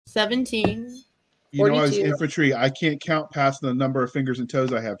17. You know, 42. I was infantry. I can't count past the number of fingers and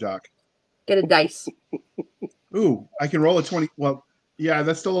toes I have, Doc. Get a dice. Ooh, I can roll a 20. Well, yeah,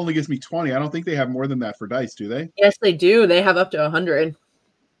 that still only gives me 20. I don't think they have more than that for dice, do they? Yes, they do. They have up to 100.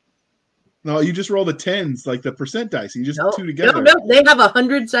 No, you just roll the tens, like the percent dice. You just No, two together. no, they have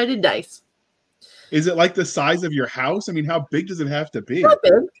 100-sided dice. Is it like the size of your house? I mean, how big does it have to be? Not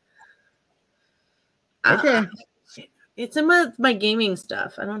big. Okay. It's in my gaming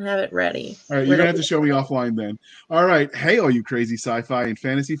stuff. I don't have it ready. All right, you're going to have to show me offline then. All right. Hey, all you crazy sci-fi and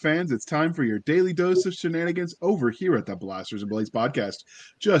fantasy fans, it's time for your daily dose of shenanigans over here at the Blasters and Blades podcast.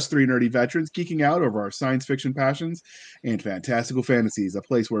 Just three nerdy veterans geeking out over our science fiction passions and fantastical fantasies, a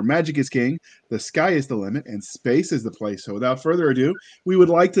place where magic is king, the sky is the limit, and space is the place. So without further ado, we would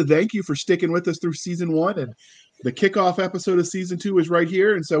like to thank you for sticking with us through season 1, and the kickoff episode of season 2 is right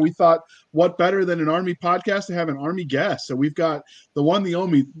here. And so we thought, what better than an Army podcast to have an Army guest? So we've got the one, the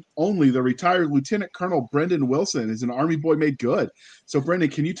only, the retired Lieutenant Colonel Brendan Wilson is an Army boy made good. So Brendan,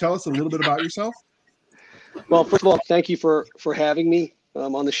 can you tell us a little bit about yourself? Well, first of all, thank you for having me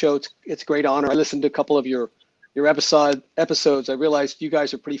on the show. It's a great honor. I listened to a couple of your episodes. I realized you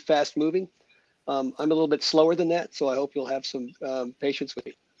guys are pretty fast moving. I'm a little bit slower than that, so I hope you'll have some patience with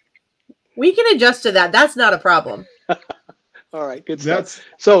me. We can adjust to that. That's not a problem. All right, good stuff.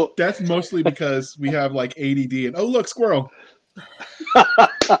 That's mostly because we have like ADD and look, squirrel. I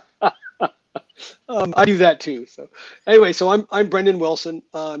do that too. So anyway, so I'm Brendan Wilson.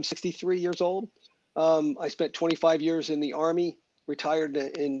 I'm 63 years old. I spent 25 years in the Army, retired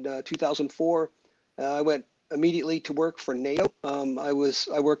in 2004. I went immediately to work for NATO. I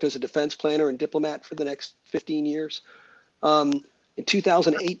worked as a defense planner and diplomat for the next 15 years. In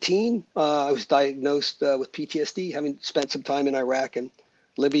 2018, I was diagnosed with PTSD, having spent some time in Iraq and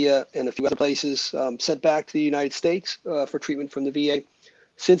Libya and a few other places, sent back to the United States for treatment from the VA.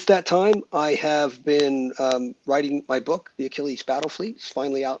 Since that time, I have been writing my book, The Achilles Battle Fleet. It's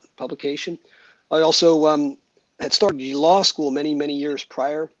finally out in publication. I also had started law school many, many years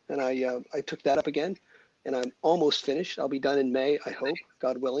prior, and I took that up again, and I'm almost finished. I'll be done in May, I hope,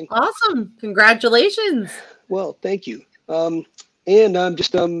 God willing. Awesome. Congratulations. Well, thank you. And I'm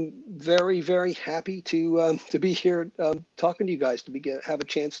just very, very happy to be here talking to you guys, to have a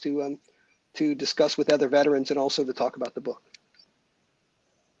chance to discuss with other veterans and also to talk about the book.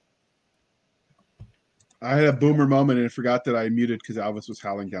 I had a boomer moment and I forgot that I muted because Alvis was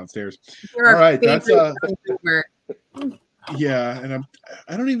howling downstairs. You're all right, that's boomer. Yeah, and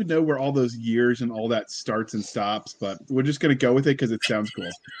I don't even know where all those years and all that starts and stops, but we're just gonna go with it because it sounds cool.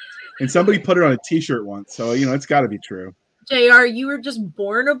 And somebody put it on a T-shirt once, so it's got to be true. JR, you were just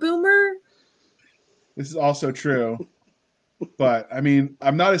born a boomer? This is also true. But, I mean,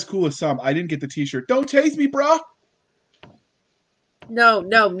 I'm not as cool as some. I didn't get the T-shirt. Don't tase me, bro. No.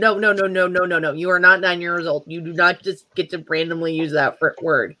 You are not 9 years old. You do not just get to randomly use that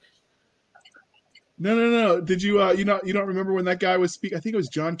word. No. Did you, you don't remember when that guy was speaking? I think it was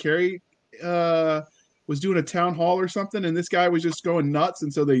John Kerry was doing a town hall or something, and this guy was just going nuts.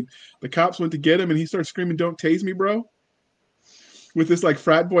 And so the cops went to get him, and he started screaming, "Don't tase me, bro," with this like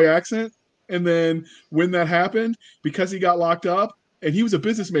frat boy accent. And then when that happened, because he got locked up, and he was a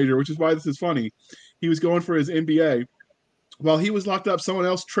business major, which is why this is funny, he was going for his MBA. While he was locked up, someone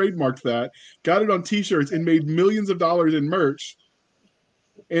else trademarked that, got it on T-shirts, and made millions of dollars in merch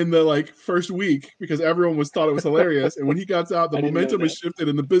in the first week because everyone thought it was hilarious. And when he got out, the momentum was shifted,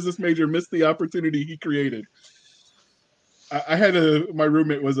 and the business major missed the opportunity he created. I had my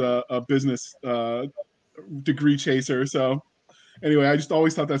roommate was a business degree chaser, so. Anyway, I just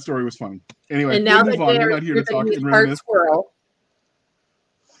always thought that story was funny. Anyway, and now move on. We're not here to talk and reminisce. Squirrel.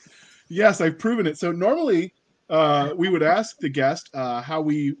 Yes, I've proven it. So normally we would ask the guest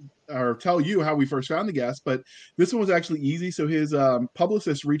tell you how we first found the guest, but this one was actually easy. So his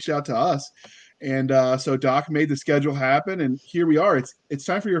publicist reached out to us, and so Doc made the schedule happen, and here we are. It's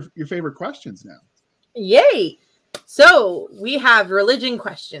time for your favorite questions now. Yay! So we have religion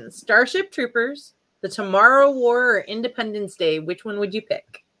questions: Starship Troopers, the Tomorrow War, or Independence Day. Which one would you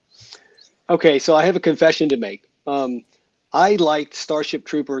pick? Okay, so I have a confession to make. I liked Starship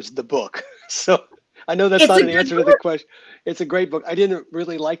Troopers, the book. So I know that's not an answer to the question. It's a great book. I didn't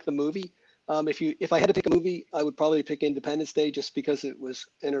really like the movie. If I had to pick a movie, I would probably pick Independence Day just because it was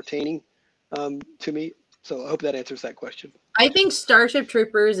entertaining to me. So I hope that answers that question. I think Starship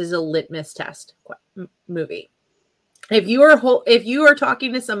Troopers is a litmus test movie. If you are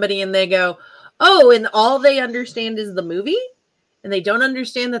talking to somebody and they go, "Oh," and all they understand is the movie, and they don't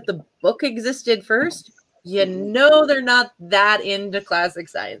understand that the book existed first, they're not that into classic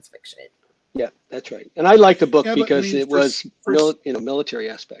science fiction. Yeah, that's right. And I liked the book Yeah, but I because mean, it was for military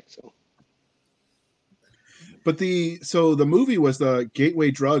aspect. So but the movie was the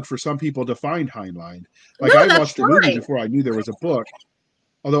gateway drug for some people to find Heinlein. No, Like I that's watched the movie fine. before I knew there was a book.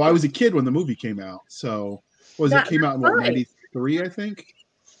 Although I was a kid when the movie came out, so it came out in what, Fine. 93, I think.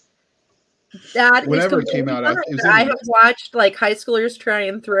 That is Whenever it came completely out, fine. it was But I in. have watched like high schoolers try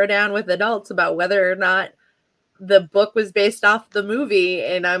and throw down with adults about whether or not the book was based off the movie,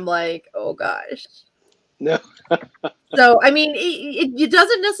 and I'm like, oh gosh. no, So I mean, it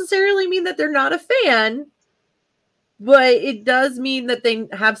doesn't necessarily mean that they're not a fan, but it does mean that they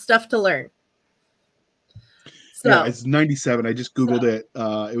have stuff to learn. Yeah, So it's 97. I just Googled it.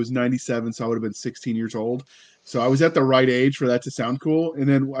 It was 97, so I would have been 16 years old. So I was at the right age for that to sound cool. And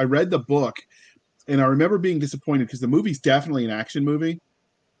then I read the book, and I remember being disappointed because the movie's definitely an action movie.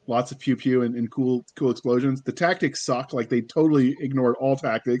 Lots of pew pew and cool explosions. The tactics suck. Like they totally ignored all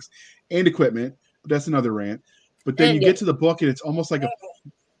tactics and equipment. But that's another rant. But then you and yeah, get to the book, and it's almost like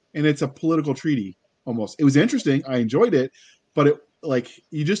it's a political treaty almost. It was interesting. I enjoyed it, but it like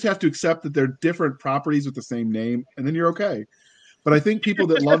you just have to accept that they're different properties with the same name, and then you're okay. But I think people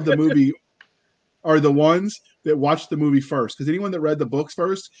that love the movie are the ones that watched the movie first. Because anyone that read the books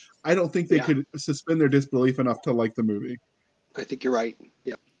first, I don't think they yeah, could suspend their disbelief enough to like the movie. I think you're right.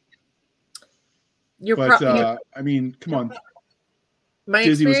 Yeah. But I mean, come on, my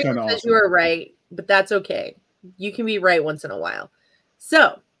Disney was experience kind of says you awesome. are right, but that's okay. You can be right once in a while.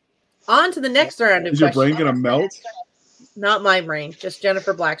 So on to the next round of Is your questions. brain gonna melt? Not my brain, just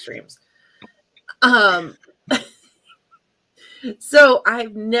Jennifer Blackstream's. So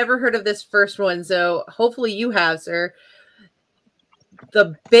I've never heard of this first one, so hopefully you have, sir.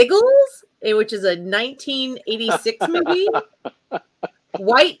 The Biggles, which is a 1986 movie.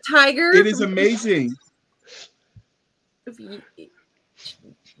 White Tiger. It is amazing.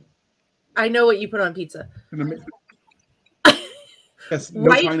 I know what you put on pizza. Yes, no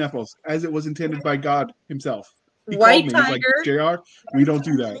pineapples, as it was intended by God himself. He White called me. Tiger. He's like, JR, we don't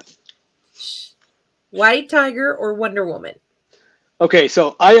do that. White Tiger or Wonder Woman? Okay,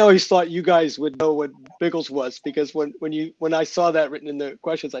 so I always thought you guys would know what Biggles was because when I saw that written in the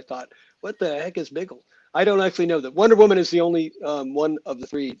questions, I thought, what the heck is Biggles? I don't actually know that. Wonder Woman is the only one of the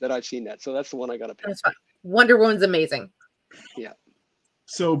three that I've seen that, so that's the one I got to pick. That's fine. Wonder Woman's amazing. Yeah.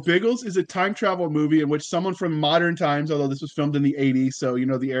 So Biggles is a time travel movie in which someone from modern times, although this was filmed in the 80s, so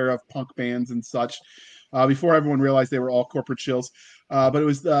the era of punk bands and such, before everyone realized they were all corporate shills. But it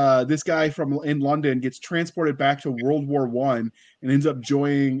was this guy in London gets transported back to World War I and ends up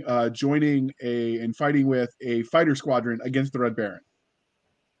joining and fighting with a fighter squadron against the Red Baron.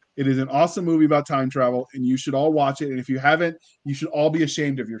 It is an awesome movie about time travel, and you should all watch it. And if you haven't, you should all be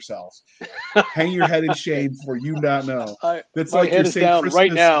ashamed of yourselves. Hang your head in shame for you not know. That's like your St. Christmas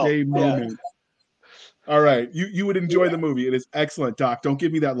right now. Day moment. Yeah. All right. You would enjoy the movie. It is excellent, Doc. Don't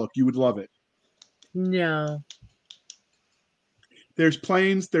give me that look. You would love it. No. There's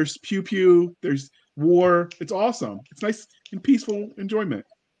planes, there's pew pew, there's war. It's awesome. It's nice and peaceful enjoyment.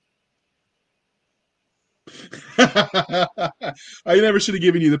 I never should have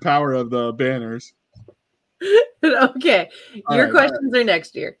given you the power of the banners. Okay. Your questions are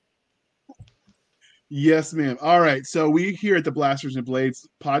next year. Yes, ma'am. All right. So we here at the Blasters and Blades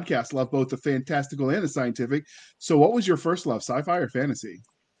podcast love both the fantastical and the scientific. So what was your first love, sci-fi or fantasy?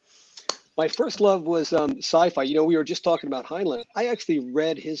 My first love was sci-fi. We were just talking about Heinlein. I actually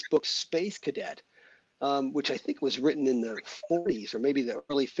read his book Space Cadet, which I think was written in the 40s or maybe the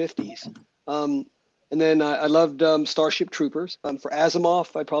early 50s. And then I loved Starship Troopers. For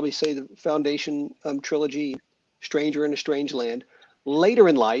Asimov, I'd probably say the Foundation trilogy, Stranger in a Strange Land. Later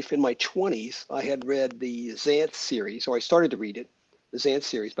in life, in my 20s, I had read the Xanth series, or I started to read it, the Xanth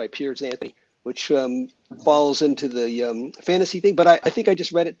series by Piers Anthony, which falls into the fantasy thing. But I think I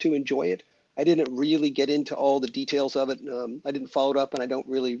just read it to enjoy it. I didn't really get into all the details of it. I didn't follow it up, and I don't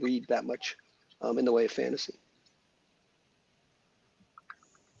really read that much in the way of fantasy.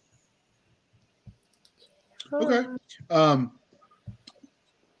 Okay. What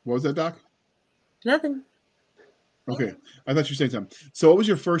was that, Doc? Nothing. Okay. I thought you were saying something. So what was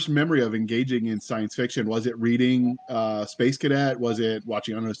your first memory of engaging in science fiction? Was it reading Space Cadet? Was it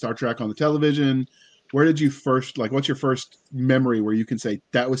watching Star Trek on the television? Where did you first, what's your first memory where you can say,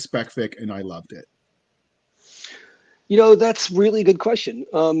 that was spec fic and I loved it? That's really a good question.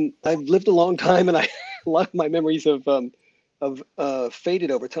 I've lived a long time, and a lot of my memories have faded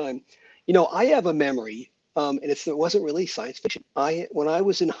over time. I have a memory, and it wasn't really science fiction. When I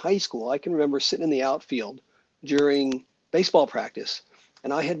was in high school, I can remember sitting in the outfield during baseball practice,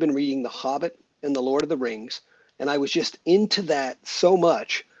 and I had been reading The Hobbit and The Lord of the Rings, and I was just into that so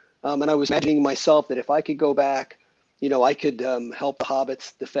much And I was imagining myself that if I could go back, I could help the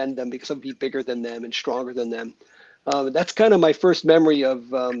hobbits defend them because I'd be bigger than them and stronger than them. That's kind of my first memory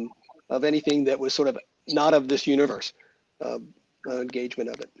of anything that was sort of not of this universe, engagement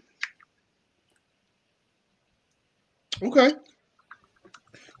of it. Okay.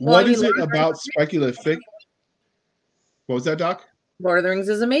 Well, What I mean, is it Lord of the about speculative fiction? What was that, Doc? Lord of the Rings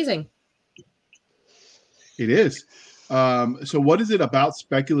is amazing. It is. So what is it about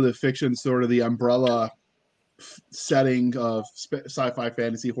speculative fiction, sort of the umbrella setting of sci-fi,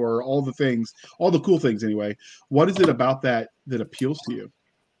 fantasy, horror, all the things, all the cool things anyway? What is it about that appeals to you,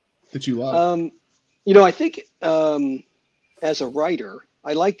 that you love? I think as a writer,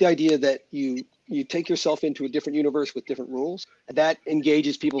 I like the idea that you take yourself into a different universe with different rules. That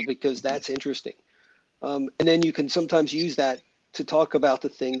engages people because that's interesting. And then you can sometimes use that to talk about the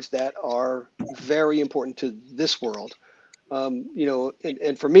things that are very important to this world.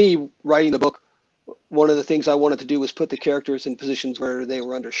 And for me, writing the book, one of the things I wanted to do was put the characters in positions where they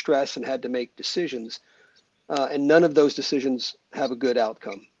were under stress and had to make decisions. And none of those decisions have a good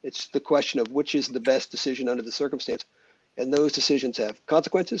outcome. It's the question of which is the best decision under the circumstance. And those decisions have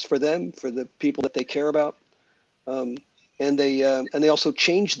consequences for them, for the people that they care about. And they also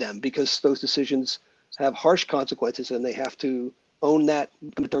change them because those decisions have harsh consequences and they have to own that,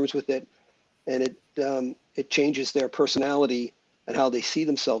 come to terms with it. And it changes their personality and how they see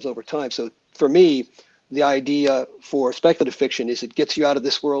themselves over time. So for me, the idea for speculative fiction is it gets you out of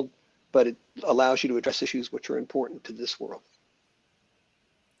this world, but it allows you to address issues which are important to this world.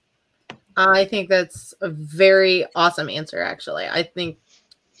 I think that's a very awesome answer, actually. I think,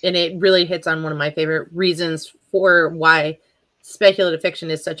 and it really hits on one of my favorite reasons for why speculative fiction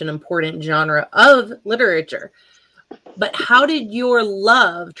is such an important genre of literature. But how did your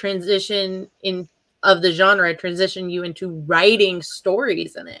love transition of the genre transition you into writing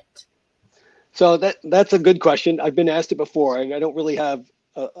stories in it? So that's a good question. I've been asked it before, and I don't really have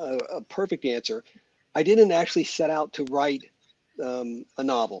a perfect answer. I didn't actually set out to write a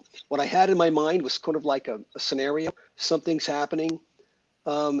novel. What I had in my mind was kind of like a scenario. Something's happening,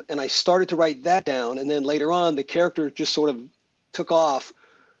 and I started to write that down. And then later on, the character just sort of took off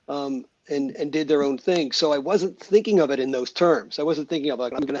and did their own thing. So I wasn't thinking of it in those terms. I wasn't thinking of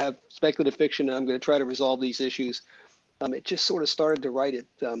like, I'm going to have speculative fiction and I'm going to try to resolve these issues. It just sort of started to write it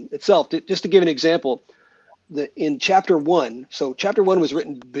itself. Just to give an example, in chapter 1, so chapter 1 was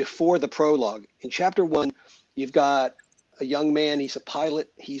written before the prologue. In chapter 1, you've got a young man. He's a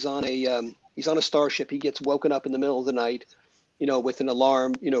pilot. He's on a starship. He gets woken up in the middle of the night, with an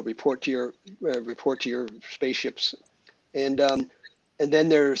alarm. Report to your spaceships, and then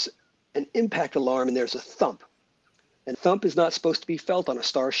there's an impact alarm and there's a thump, and thump is not supposed to be felt on a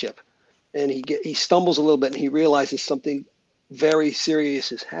starship. And he stumbles a little bit and he realizes something very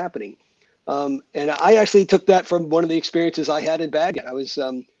serious is happening. And I actually took that from one of the experiences I had in Baghdad. I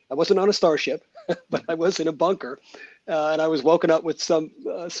wasn't on a starship, but I was in a bunker, and I was woken up with some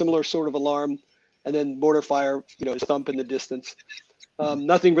similar sort of alarm, and then mortar fire, thump in the distance.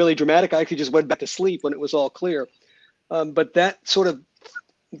 Nothing really dramatic. I actually just went back to sleep when it was all clear. But that sort of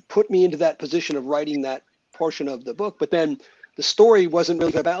put me into that position of writing that portion of the book. But then the story wasn't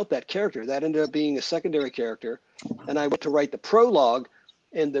really about that character. That ended up being a secondary character. And I went to write the prologue,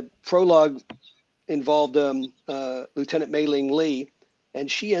 and the prologue involved Lieutenant Mei Ling Lee,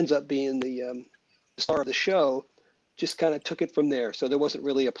 and she ends up being the star of the show. Just kind of took it from there. So there wasn't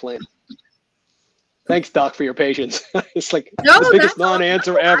really a plan. Thanks, Doc, for your patience. It's like the biggest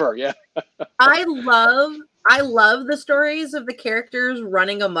non-answer ever. Yeah. I love the stories of the characters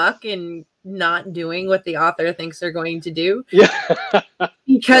running amok and not doing what the author thinks they're going to do. Yeah.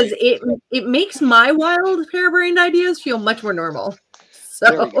 Because it makes my wild harebrained ideas feel much more normal. So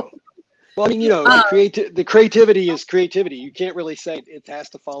there we go. Well, I mean, the creativity is creativity. You can't really say it has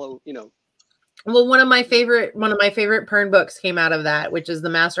to follow, Well, one of my favorite Pern books came out of that, which is the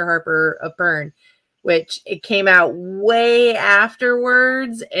Master Harper of Pern, which it came out way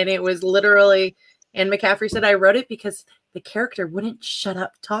afterwards, and it was literally, Anne McCaffrey said, I wrote it because the character wouldn't shut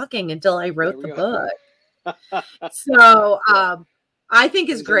up talking until I wrote the book. So I think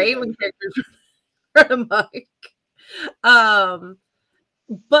it's great when characters run amok.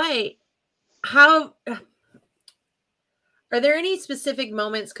 But how are there any specific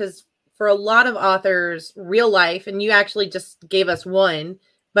moments? Because for a lot of authors, real life, and you actually just gave us one,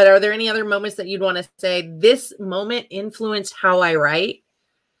 but are there any other moments that you'd want to say this moment influenced how I write?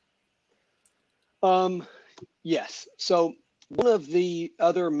 Yes. So one of the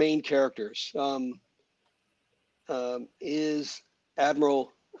other main characters is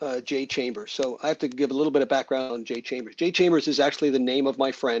Admiral Jay Chambers. So I have to give a little bit of background on Jay Chambers. Jay Chambers is actually the name of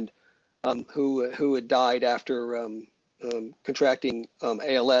my friend who had died after contracting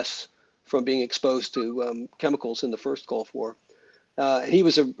ALS from being exposed to chemicals in the first Gulf War. He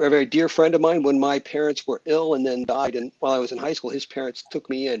was a very dear friend of mine when my parents were ill and then died. And while I was in high school, his parents took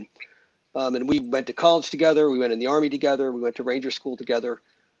me in. And we went to college together. We went in the Army together. We went to Ranger School together.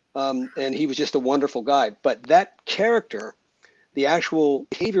 And he was just a wonderful guy. But that character, the actual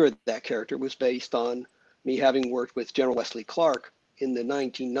behavior of that character was based on me having worked with General Wesley Clark in the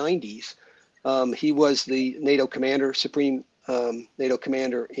 1990s. He was the NATO commander, supreme NATO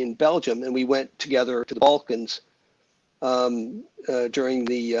commander in Belgium. And we went together to the Balkans during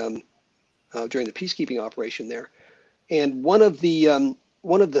the peacekeeping operation there. And one of the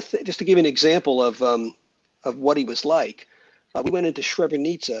just to give an example of what he was like, we went into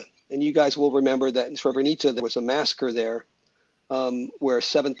Srebrenica, and you guys will remember that in Srebrenica there was a massacre there where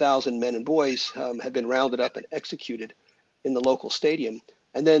 7,000 men and boys had been rounded up and executed in the local stadium,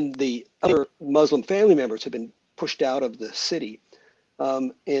 and then the other Muslim family members had been pushed out of the city,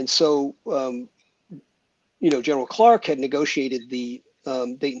 and so General Clark had negotiated the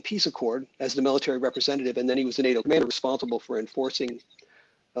Dayton Peace Accord as the military representative, and then he was the NATO commander responsible for enforcing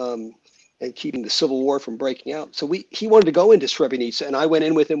and keeping the civil war from breaking out. So he wanted to go into Srebrenica, and I went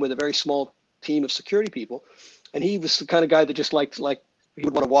in with him with a very small team of security people, and he was the kind of guy that just liked he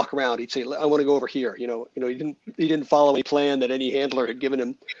would want to walk around. He'd say, "I want to go over here." He didn't follow any plan that any handler had given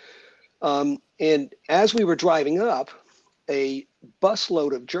him. And as we were driving up, a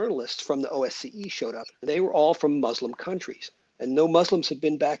busload of journalists from the OSCE showed up. They were all from Muslim countries, and no Muslims had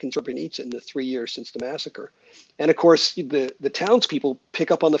been back in Srebrenica in the 3 years since the massacre. And of course, the townspeople pick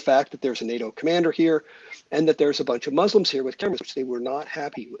up on the fact that there's a NATO commander here and that there's a bunch of Muslims here with cameras, which they were not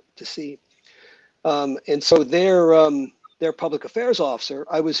happy to see. And so their public affairs officer,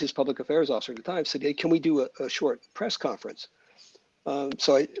 I was his public affairs officer at the time, said, "Hey, can we do a short press conference?"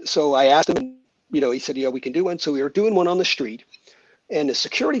 So I asked him, and, he said, "Yeah, we can do one." So we were doing one on the street, and the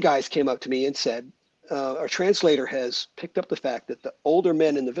security guys came up to me and said, "Our translator has picked up the fact that the older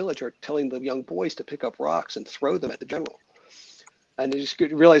men in the village are telling the young boys to pick up rocks and throw them at the general." And I just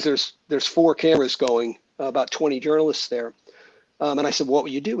realized there's 4 cameras going, about 20 journalists there. And I said, "What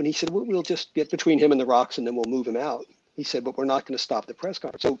will you do?" And he said, "We'll just get between him and the rocks and then we'll move him out." He said, "But we're not going to stop the press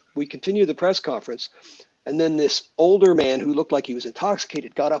conference." So we continued the press conference. And then this older man who looked like he was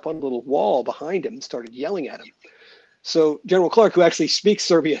intoxicated got up on a little wall behind him and started yelling at him. So General Clark, who actually speaks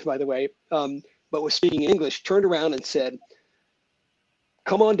Serbian, by the way, but was speaking English, turned around and said,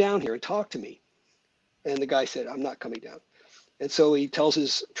 "Come on down here and talk to me." And the guy said, "I'm not coming down." And so he tells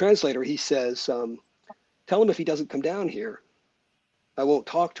his translator, he says, "Tell him if he doesn't come down here, I won't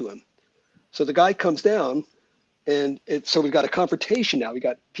talk to him." So the guy comes down, and so we've got a confrontation now. We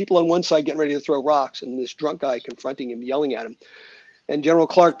got people on one side getting ready to throw rocks, and this drunk guy confronting him, yelling at him. And General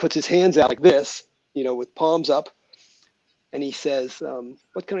Clark puts his hands out like this, with palms up, and he says,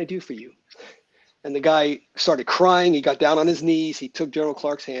 "What can I do for you?" And the guy started crying. He got down on his knees. He took General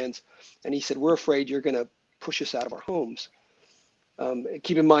Clark's hands, and he said, "We're afraid you're going to push us out of our homes."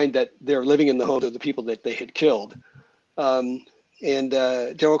 Keep in mind that they're living in the homes of the people that they had killed. And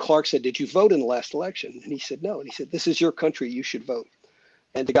General Clark said, "Did you vote in the last election?" And he said, "No." And he said, "This is your country. You should vote."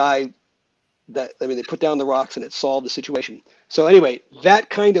 And the guy, they put down the rocks and it solved the situation. So anyway, that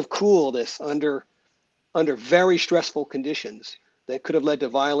kind of coolness under very stressful conditions that could have led to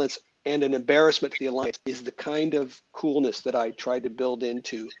violence and an embarrassment to the alliance is the kind of coolness that I tried to build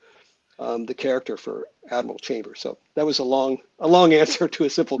into the character for Admiral Chambers. So that was a long answer to a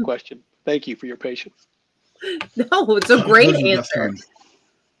simple question. Thank you for your patience. No, it's a great answer.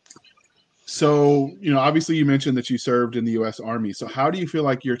 So, obviously you mentioned that you served in the U.S. Army. So how do you feel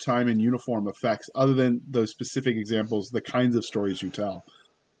like your time in uniform affects, other than those specific examples, the kinds of stories you tell?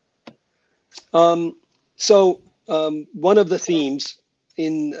 One of the themes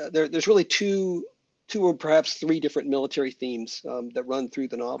there's really two or perhaps 3 different military themes that run through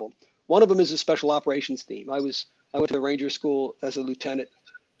the novel. One of them is a special operations theme. I went to the Ranger School as a lieutenant.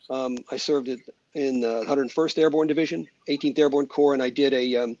 I served in the 101st Airborne Division, 18th Airborne Corps, and I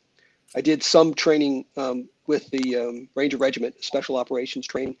did some training with the Ranger Regiment, special operations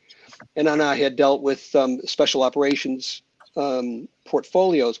training, and then I had dealt with special operations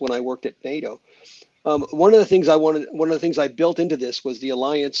portfolios when I worked at NATO. One of the things I built into this was the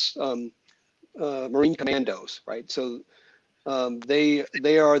Alliance Marine Commandos, right? So they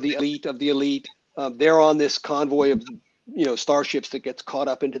are the elite of the elite. They're on this convoy of starships that gets caught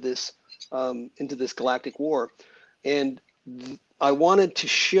up into this galactic war, and I wanted to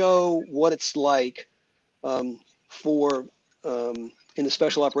show what it's like for in the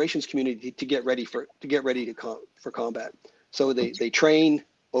special operations community to get ready for combat. So they train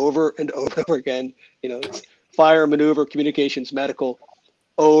over and over again. It's fire, maneuver, communications, medical,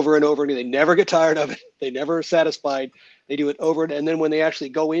 over and over again. They never get tired of it. They never are satisfied. They do it over, and then when they actually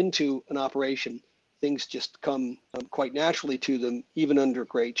go into an operation, things just come quite naturally to them, even under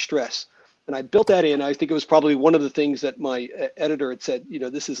great stress. And I built that in. I think it was probably one of the things that my editor had said,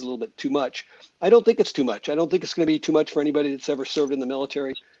 this is a little bit too much. I don't think it's too much. I don't think it's going to be too much for anybody that's ever served in the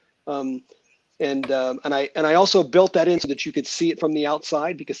military. And I also built that in so that you could see it from the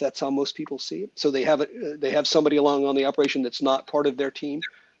outside, because that's how most people see it. So they have somebody along on the operation that's not part of their team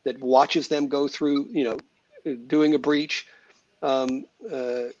that watches them go through, doing a breach,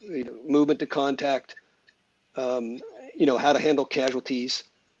 movement to contact, how to handle casualties.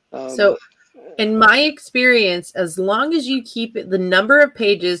 So in my experience, as long as you keep the number of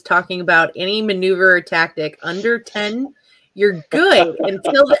pages talking about any maneuver or tactic under 10, you're good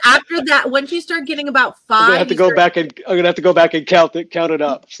until after that. Once you start getting about 5, I'm gonna have to go back and count it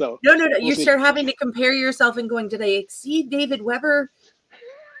up. So no. You start having to compare yourself and going, did I exceed David Weber?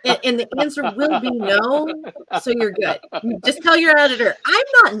 And the answer will be no. So you're good. Just tell your editor, I'm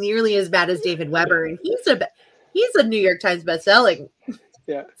not nearly as bad as David Weber, and he's a New York Times bestselling.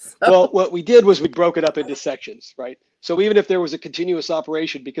 Yeah. So. Well, what we did was we broke it up into sections, right? So even if there was a continuous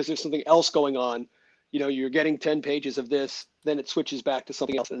operation because there's something else going on, you're getting 10 pages of this, then it switches back to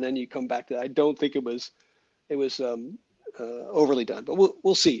something else, and then you come back to that. I don't think it was overly done, but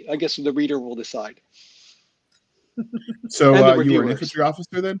we'll see. I guess the reader will decide. So you were an infantry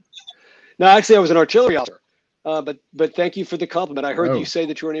officer then? No, actually, I was an artillery officer. But thank you for the compliment. I heard you say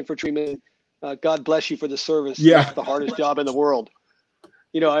that you were an infantryman. God bless you for the service. Yeah. It's the hardest job in the world.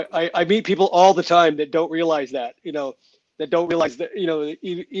 I meet people all the time that don't realize that, that don't realize that,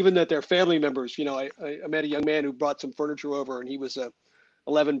 even that they're family members. I met a young man who brought some furniture over, and he was a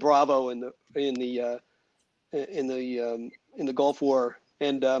 11 Bravo in the Gulf War,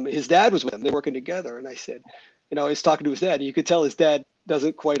 and his dad was with him. They're working together, and I said, I was talking to his dad, and you could tell his dad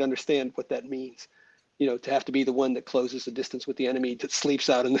doesn't quite understand what that means. To have to be the one that closes the distance with the enemy, that sleeps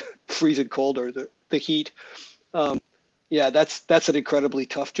out in the freezing cold or the heat. Yeah, that's an incredibly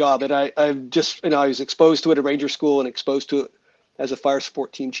tough job. And I was exposed to it at Ranger School and exposed to it as a fire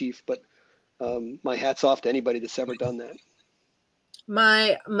support team chief. But my hat's off to anybody that's ever done that.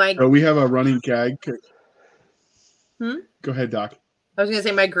 So we have a running gag. Go ahead, Doc. I was going to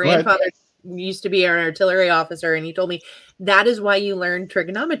say my grandfather used to be an artillery officer, and he told me that is why you learn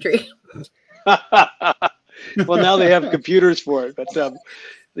trigonometry. Well, now they have computers for it, but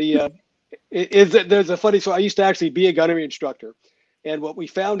there's a funny. So I used to actually be a gunnery instructor, and what we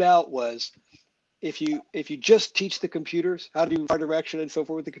found out was if you just teach the computers how to do fire direction and so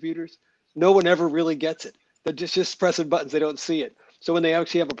forth with the computers, no one ever really gets it. They're just pressing buttons; they don't see it. So when they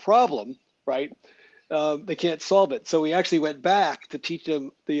actually have a problem, right, they can't solve it. So we actually went back to teach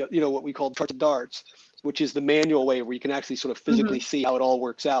them what we call charts of darts, which is the manual way where you can actually sort of physically see how it all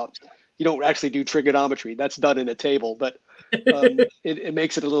works out. You don't actually do trigonometry; that's done in a table, but it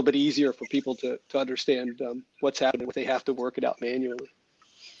makes it a little bit easier for people to understand what's happening if they have to work it out manually.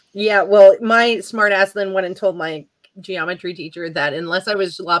 Yeah, well, my smart ass then went and told my geometry teacher that unless I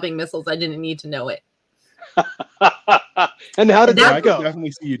was lobbing missiles, I didn't need to know it. And how did that go? I can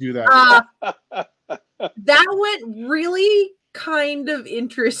definitely see you do that. That went really kind of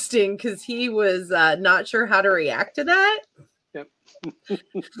interesting because he was not sure how to react to that.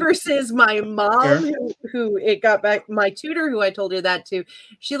 Versus my mom, who it got back, my tutor, who I told her that to,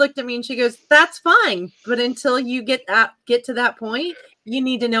 she looked at me and she goes, "That's fine, but until you get to that point, you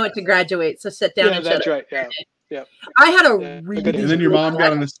need to know it to graduate. So sit down and that's shut right. up." Yeah. I had a really. And then your mom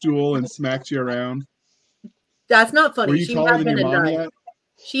got on a stool and smacked you around. That's not funny. Were you taller than your mom yet?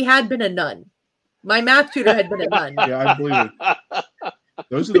 She had been a nun. My math tutor had been a nun. Yeah, I believe it.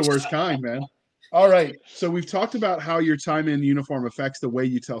 Those are the worst kind, man. All right. So we've talked about how your time in uniform affects the way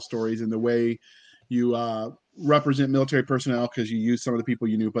you tell stories and the way you represent military personnel because you use some of the people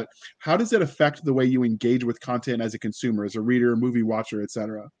you knew. But how does it affect the way you engage with content as a consumer, as a reader, movie watcher,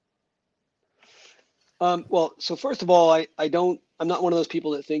 etc.? Well, so first of all, I'm not one of those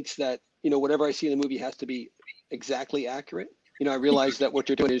people that thinks that, whatever I see in the movie has to be exactly accurate. I realize that what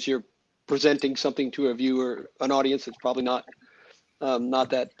you're doing is you're presenting something to a viewer, an audience that's probably not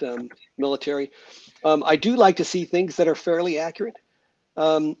that military. I do like to see things that are fairly accurate.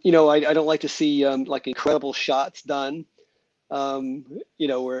 I don't like to see like incredible shots done,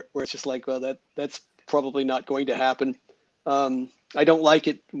 where it's just like, well, that's probably not going to happen. I don't like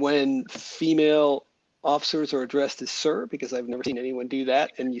it when female officers are addressed as sir, because I've never seen anyone do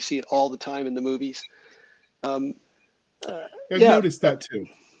that, and you see it all the time in the movies. I've yeah. noticed that too.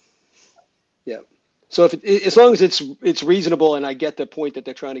 Yeah. So as long as it's reasonable and I get the point that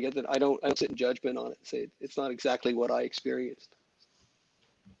they're trying to get, that I don't sit in judgment on it. Say it's not exactly what I experienced.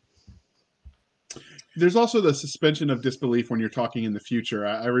 There's also the suspension of disbelief when you're talking in the future.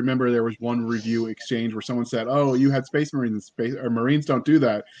 I remember there was one review exchange where someone said, "Oh, you had Space Marines, and space or Marines don't do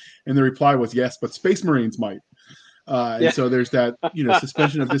that," and the reply was, "Yes, but Space Marines might." And so there's that,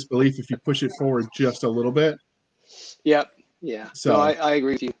 suspension of disbelief if you push it forward just a little bit. Yeah. Yeah. So no, I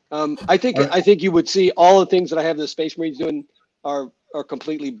agree with you. I think you would see all the things that I have the Space Marines doing are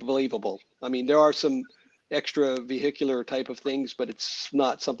completely believable. I mean, there are some extra vehicular type of things, but it's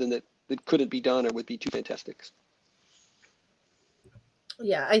not something that couldn't be done or would be too fantastic.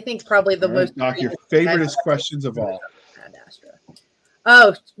 Yeah, I think probably the most. Doc, your favoriteest questions of all.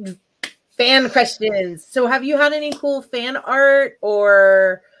 Oh, fan questions. So have you had any cool fan art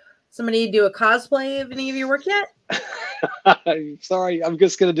or somebody do a cosplay of any of your work yet? I'm sorry, I'm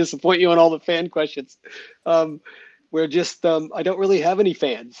just going to disappoint you on all the fan questions. We're just, I don't really have any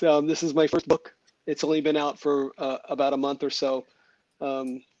fans. This is my first book. It's only been out for about a month or so.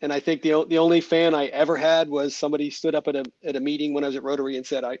 And I think the only fan I ever had was somebody stood up at a meeting when I was at Rotary and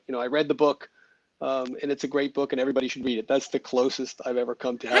said, I read the book, and it's a great book and everybody should read it. That's the closest I've ever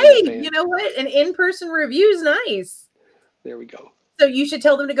come to having a fan. You know what? An in-person review is nice. There we go. So you should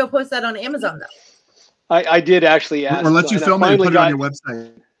tell them to go post that on Amazon, though. I did actually ask. Or let you film it and put it on your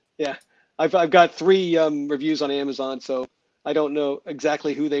website. Yeah, I've got 3 reviews on Amazon, so I don't know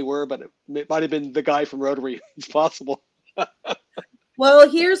exactly who they were, but it might have been the guy from Rotary. It's possible. Well,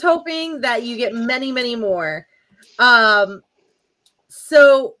 here's hoping that you get many, many more.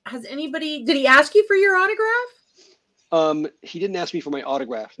 So did he ask you for your autograph? He didn't ask me for my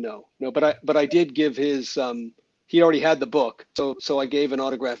autograph. No, but I did give his, he already had the book. So I gave an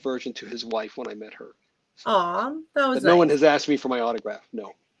autograph version to his wife when I met her. Aw, that was but nice. No one has asked me for my autograph.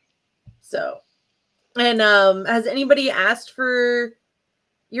 No. So, and has anybody asked for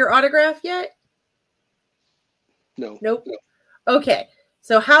your autograph yet? No. Nope. No. Okay.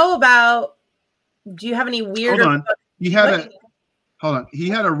 So how about, do you have any weird? Hold on. He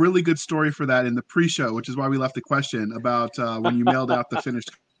had a really good story for that in the pre-show, which is why we left the question about when you mailed out the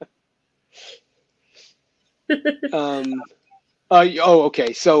finished.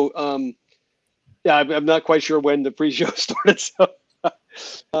 Okay. So, yeah, I'm not quite sure when the pre-show started. So,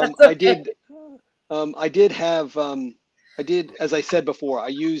 okay. I did, as I said before, I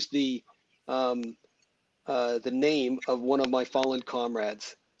used the name of one of my fallen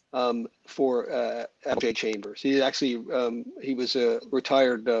comrades for J. Chambers. He actually, he was a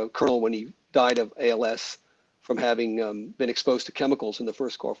retired colonel when he died of ALS from having been exposed to chemicals in the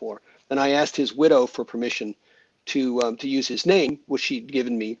First Gulf War. And I asked his widow for permission to use his name, which she'd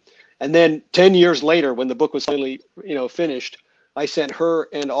given me. And then 10 years later, when the book was finally, finished, I sent her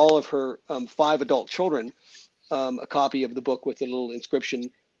and all of her 5 adult children a copy of the book with a little inscription,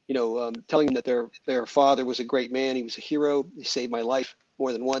 telling them that their father was a great man. He was a hero. He saved my life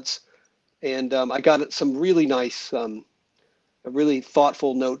more than once. And I got some really nice, a really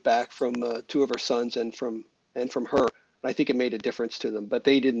thoughtful note back from 2 of her sons and from her. I think it made a difference to them, but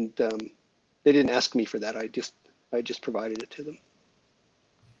they didn't ask me for that. I just provided it to them.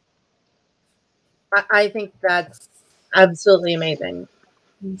 I think that's absolutely amazing.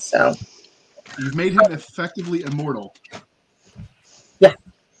 So you've made him effectively immortal. Yeah.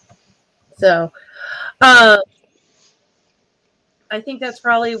 So, I think that's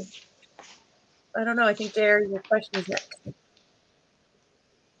probably, I don't know. I think your question is next.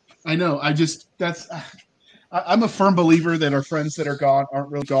 I know. I'm a firm believer that our friends that are gone aren't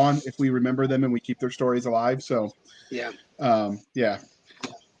really gone if we remember them and we keep their stories alive. So, yeah.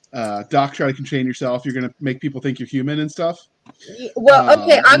 Doc, try to contain yourself. You're going to make people think you're human and stuff. Well,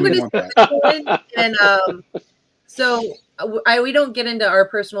 okay. I'm going to and so we don't get into our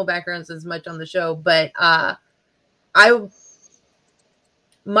personal backgrounds as much on the show, but my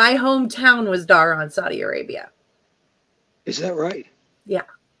hometown was Dhahran, Saudi Arabia. Is that right? Yeah.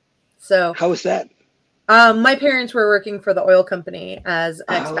 So how was that? My parents were working for the oil company as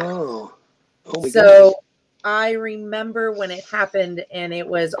expats. Oh so I remember when it happened, and I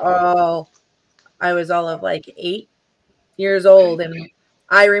was all of like 8 years old, and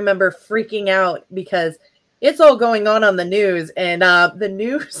I remember freaking out because it's all going on the news, and the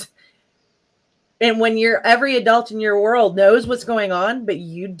news. And when every adult in your world knows what's going on, but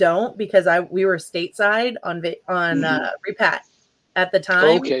you don't, because we were stateside on repat at the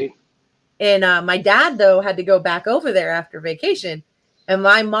time. Okay. And my dad, though, had to go back over there after vacation. And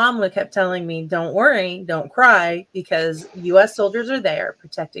my mom kept telling me, don't worry, don't cry, because U.S. soldiers are there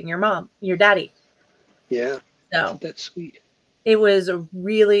protecting your daddy. Yeah. So Isn't that sweet? it was a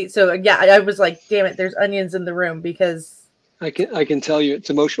really, so yeah, I was like, damn it, there's onions in the room because I can tell you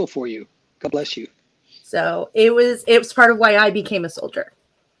it's emotional for you. God bless you. so it was part of why I became a soldier.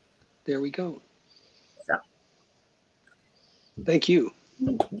 There we go. So thank you.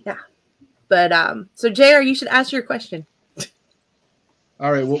 yeah. But so JR, you should ask your question.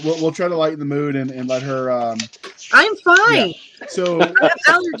 All right, we'll try to lighten the mood and let her. I'm fine. Yeah. So I have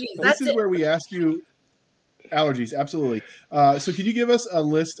allergies. this That's is it. where we ask you allergies. Absolutely. So can you give us a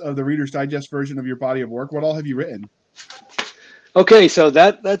list of the Reader's Digest version of your body of work? What all have you written? Okay, so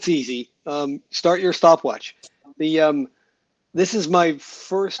that's easy. Start your stopwatch. This is my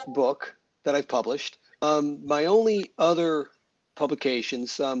first book that I've published. My only other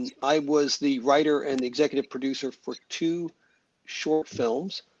publications, I was the writer and the executive producer for 2 short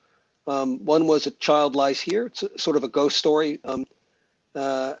films. One was A Child Lies Here. It's sort of a ghost story.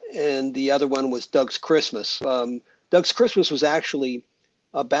 And the other one was Doug's Christmas. Doug's Christmas was actually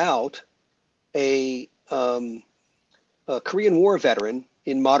about a Korean War veteran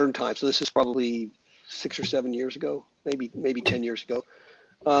in modern times. So this is probably 6 or 7 years ago, maybe 10 years ago,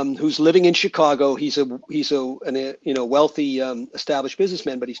 who's living in Chicago. He's a wealthy established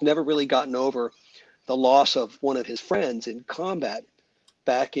businessman, but he's never really gotten over the loss of one of his friends in combat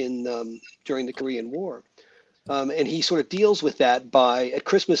back in during the Korean War. And he sort of deals with that at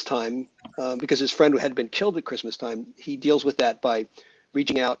Christmas time, because his friend had been killed at Christmas time. He deals with that by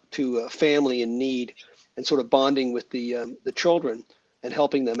reaching out to a family in need and sort of bonding with the children and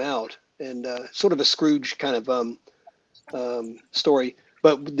helping them out, and sort of a Scrooge kind of story.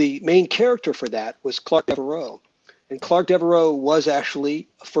 But the main character for that was Clark Devereaux, and Clark Devereaux was actually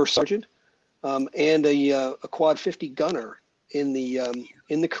a first sergeant and a Quad 50 gunner in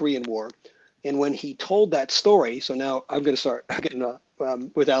the Korean War. And when he told that story, so now I'm going to start getting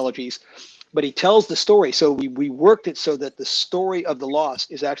with allergies, but he tells the story. So we worked it so that the story of the loss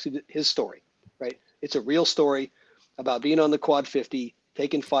is actually his story, right? It's a real story about being on the Quad 50,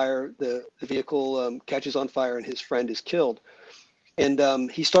 taking fire, the vehicle catches on fire, and his friend is killed. And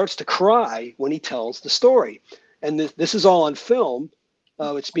he starts to cry when he tells the story. And this is all on film.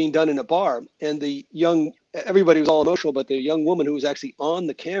 It's being done in a bar. And everybody was all emotional, but the young woman who was actually on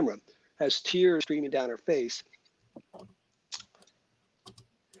the camera has tears streaming down her face.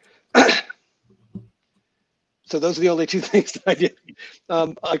 So those are the only 2 things that I did.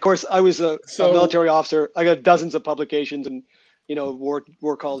 Of course, I was a military officer. I got dozens of publications and,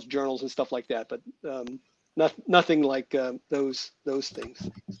 war calls, journals, and stuff like that. But nothing like those things.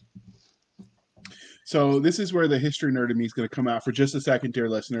 So this is where the history nerd in me is going to come out for just a second, dear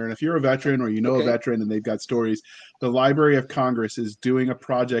listener. And if you're a veteran or a veteran and they've got stories, the Library of Congress is doing a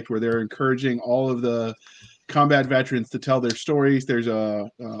project where they're encouraging all of the combat veterans to tell their stories. There's a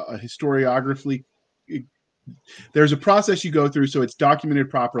historiography. There's a process you go through, so it's documented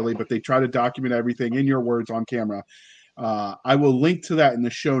properly, but they try to document everything in your words on camera. I will link to that in the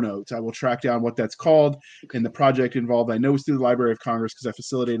show notes. I will track down what that's called and the project involved. I know it's through the Library of Congress because I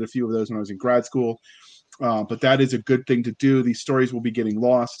facilitated a few of those when I was in grad school. But that is a good thing to do. These stories will be getting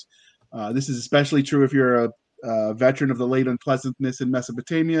lost. This is especially true if you're a veteran of the late unpleasantness in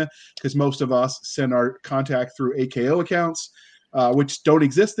Mesopotamia, because most of us send our contact through AKO accounts, which don't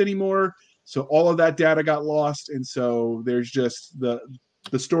exist anymore. So all of that data got lost. And so there's just the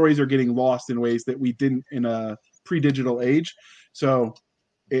stories are getting lost in ways that we didn't in a pre-digital age. So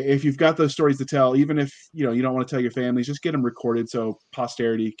if you've got those stories to tell, even if you don't want to tell your families, just get them recorded so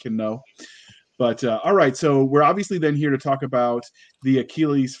posterity can know. But all right, so we're obviously then here to talk about the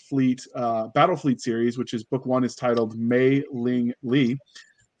Achilles Fleet Battle Fleet series, which is book 1 is titled Mei Ling Lee.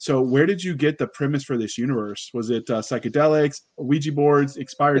 So where did you get the premise for this universe? Was it psychedelics, Ouija boards,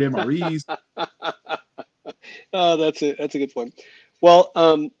 expired MREs? Oh, that's a good point. Well,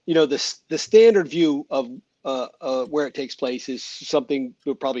 the standard view of where it takes place is something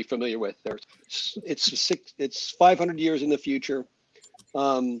you're probably familiar with. It's 500 years in the future.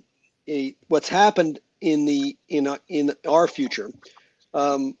 What's happened in our future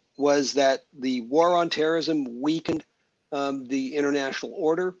was that the war on terrorism weakened the international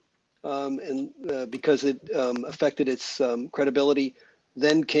order, and because it affected its credibility.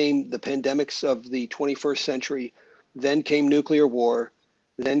 Then came the pandemics of the 21st century. Then came nuclear war.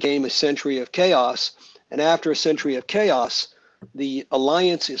 Then came a century of chaos. And after a century of chaos, the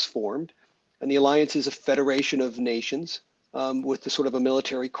alliance is formed, and the alliance is a federation of nations with the sort of a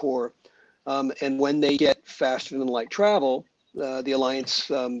military core. And when they get faster than light travel, the alliance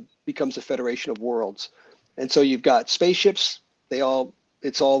becomes a federation of worlds. And so you've got spaceships.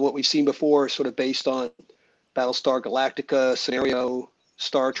 It's all what we've seen before, sort of based on Battlestar Galactica scenario,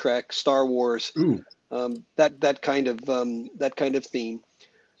 Star Trek, Star Wars. that kind of theme.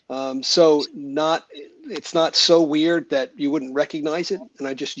 So it's not so weird that you wouldn't recognize it, and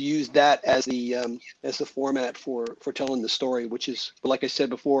I just used that as the format for telling the story, which is, like I said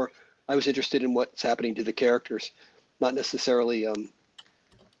before, I was interested in what's happening to the characters, not necessarily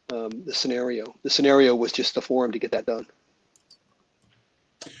the scenario. The scenario was just the forum to get that done.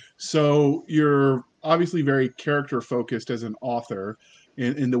 So you're obviously very character focused as an author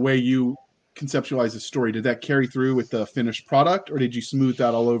in the way you conceptualize the story. Did that carry through with the finished product, or did you smooth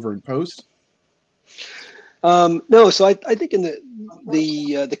that all over in post? No, so I think in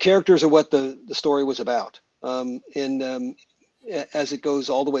the characters are what the story was about, and as it goes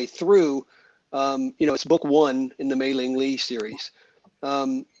all the way through, it's book one in the Mei Ling Lee series.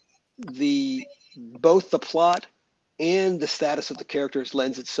 Both the plot and the status of the characters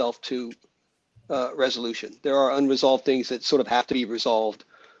lends itself to resolution. There are unresolved things that sort of have to be resolved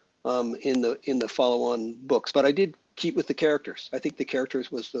in the follow-on books, but I did keep with the characters. I think the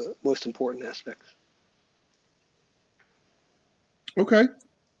characters was the most important aspect. Okay.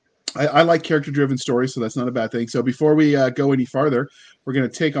 I like character-driven stories, so that's not a bad thing. So before we go any farther, we're going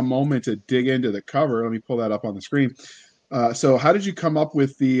to take a moment to dig into the cover. Let me pull that up on the screen. So how did you come up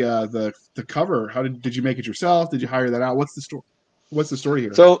with the cover? How did you make it yourself? Did you hire that out? What's the story? What's the story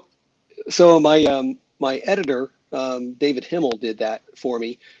here? So my editor, David Himmel, did that for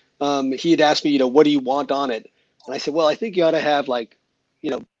me. He had asked me, what do you want on it? And I said, well, I think you ought to have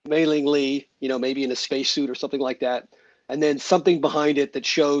Mei Ling Lee, maybe in a spacesuit or something like that. And then something behind it that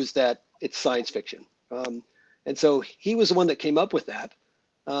shows that it's science fiction. And so he was the one that came up with that.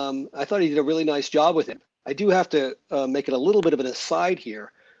 I thought he did a really nice job with it. I do have to make it a little bit of an aside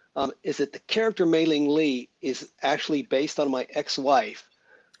here, is that the character Mei Ling Lee is actually based on my ex-wife,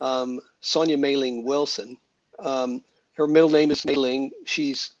 Sonia Mei Ling Wilson. Her middle name is Mei Ling.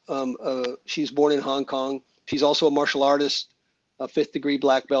 She's born in Hong Kong. She's also a martial artist, a 5th degree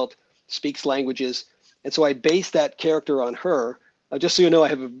black belt, speaks languages. And so I based that character on her. Just so you know, I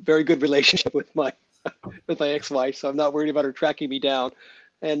have a very good relationship with my ex-wife, so I'm not worried about her tracking me down.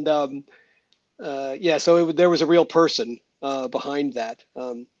 And so there was a real person behind that,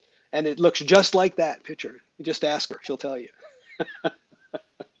 and it looks just like that picture. You just ask her; she'll tell you.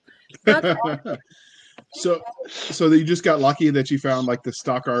 So you just got lucky that you found the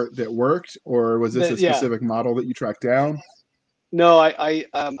stock art that worked, or was this a specific model that you tracked down? No,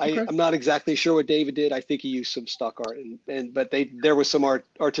 I'm not exactly sure what David did. I think he used some stock art, but there was some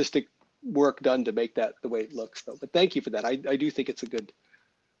artistic work done to make that the way it looks. Though. But thank you for that. I do think it's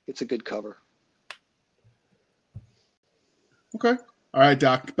a good cover. Okay. All right,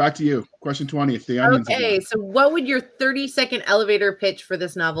 Doc. Back to you. Question 20. If the onions. Okay. So, what would your 30-second elevator pitch for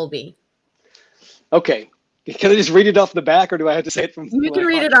this novel be? Okay. Can I just read it off the back, or do I have to say it from? You can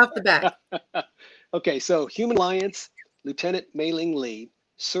read it off the back. Okay. So, Human Alliance. Lieutenant Mei Ling Lee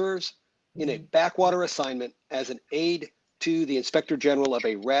serves in a backwater assignment as an aide to the Inspector General of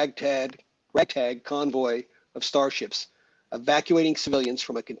a ragtag convoy of starships evacuating civilians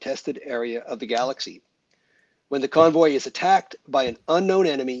from a contested area of the galaxy. When the convoy is attacked by an unknown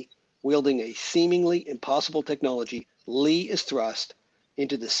enemy wielding a seemingly impossible technology, Lee is thrust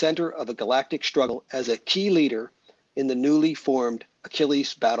into the center of a galactic struggle as a key leader in the newly formed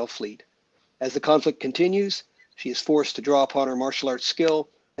Achilles battle fleet. As the conflict continues, she is forced to draw upon her martial arts skill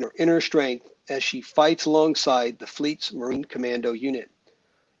and her inner strength as she fights alongside the fleet's Marine Commando unit.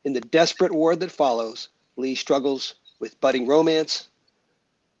 In the desperate war that follows, Lee struggles with budding romance,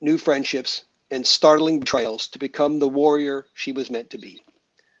 new friendships, and startling betrayals to become the warrior she was meant to be.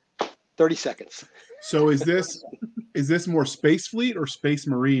 30 seconds. So is this more Space Fleet or Space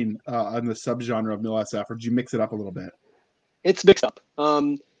Marine on the subgenre of MilSF, or did you mix it up a little bit? It's mixed up.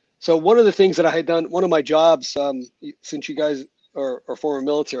 So one of the things that I had done, one of my jobs, since you guys are former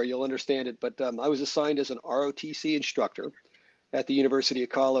military, you'll understand it, but I was assigned as an ROTC instructor at the University of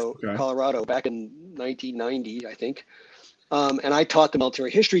Colorado back in 1990, I think. And I taught the military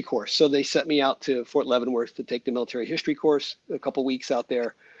history course. So they sent me out to Fort Leavenworth to take the military history course, a couple weeks out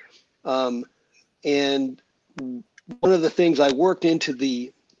there. And one of the things I worked into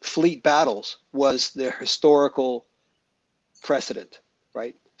the fleet battles was their historical precedent,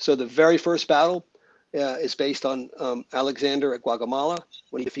 right? So the very first battle is based on Alexander at Guatemala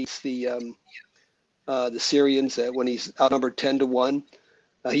when he defeats the Syrians when he's outnumbered 10-1.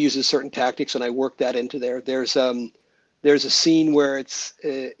 He uses certain tactics, and I worked that into there. There's a scene where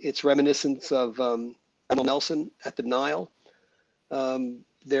it's reminiscence of Admiral Nelson at the Nile.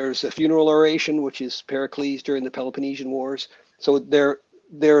 There's a funeral oration, which is Pericles during the Peloponnesian Wars. So there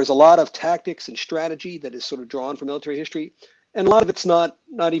is a lot of tactics and strategy that is sort of drawn from military history. and a lot of it's not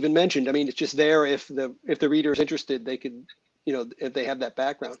even mentioned. I mean, it's just there if the reader is interested, they could, if they have that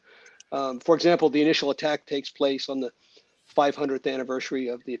background. For example, the initial attack takes place on the 500th anniversary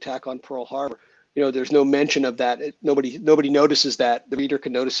of the attack on Pearl Harbor. There's no mention of that. Nobody notices that. The reader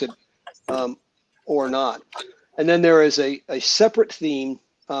can notice it or not. And then there is a separate theme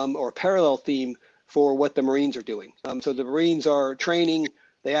or a parallel theme for what the Marines are doing. So the Marines are training.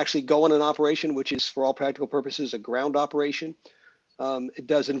 They actually go on an operation, which is for all practical purposes a ground operation. It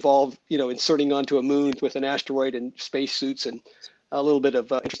does involve, inserting onto a moon with an asteroid and spacesuits and a little bit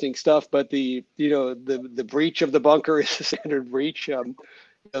of interesting stuff. But the breach of the bunker is a standard breach.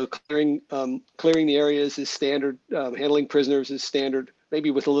 Clearing the areas is standard. Handling prisoners is standard,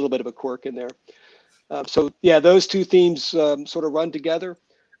 maybe with a little bit of a quirk in there. So yeah, those two themes sort of run together.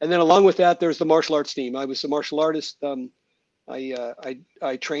 And then along with that, there's the martial arts theme. I was a martial artist.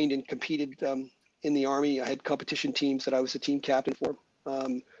 I trained and competed in the Army. I had competition teams that I was a team captain for.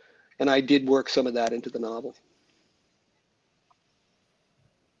 And I did work some of that into the novel.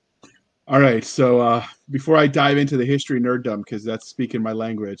 All right, so before I dive into the history nerddom, because that's speaking my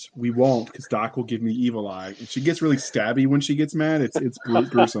language, we won't, because Doc will give me evil eye, and she gets really stabby when she gets mad. It's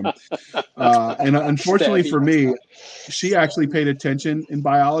gruesome, and unfortunately for me, she actually paid attention in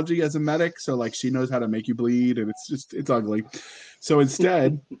biology as a medic, so like she knows how to make you bleed, and it's ugly. So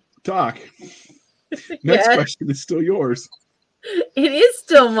instead, Doc, next question is still yours. It is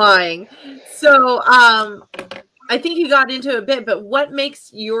still mine. So I think you got into it a bit, but what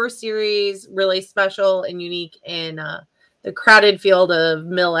makes your series really special and unique in the crowded field of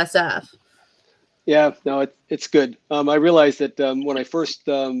Mil SF? Yeah, no, it's good. I realized that when I first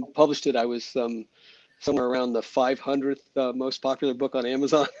published it, I was somewhere around the 500th most popular book on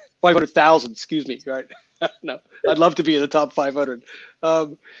Amazon. 500,000, excuse me, right? No, I'd love to be in the top 500. I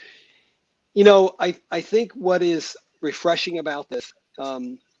think what is refreshing about this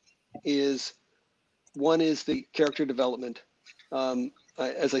is the character development.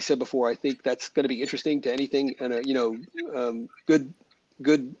 As I said before, I think that's going to be interesting to anything, and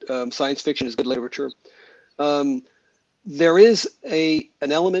good science fiction is good literature. There is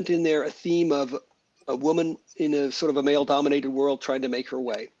an element in there, a theme of a woman in a sort of a male-dominated world trying to make her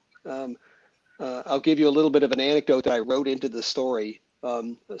way. I'll give you a little bit of an anecdote that I wrote into the story,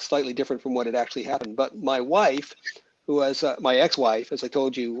 slightly different from what had actually happened. But my wife, who was my ex-wife, as I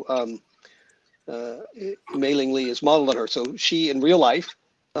told you, Mei-Ling Lee is modeled on her. So she, in real life,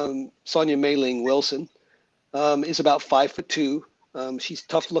 Sonia Mei-Ling Wilson, is about 5'2". She's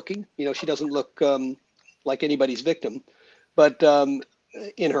tough looking. She doesn't look like anybody's victim. But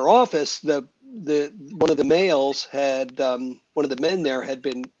in her office, one of the males had one of the men there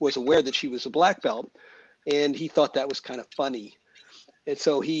was aware that she was a black belt, and he thought that was kind of funny. And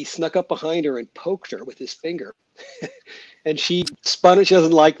so he snuck up behind her and poked her with his finger. And she spun. She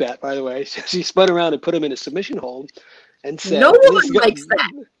doesn't like that, by the way. She spun around and put him in a submission hold and said, "No one likes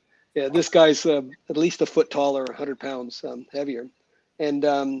that." Yeah, this guy's at least a foot taller, 100 pounds heavier.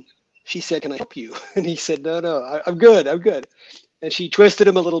 And she said, "Can I help you?" And he said, "No, I'm good. I'm good." And she twisted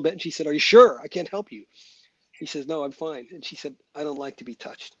him a little bit, and she said, "Are you sure? I can't help you." He says, "No, I'm fine." And she said, "I don't like to be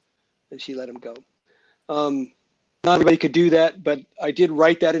touched." And she let him go. Not everybody could do that, but I did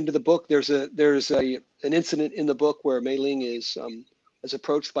write that into the book. There's an incident in the book where Mei-Ling is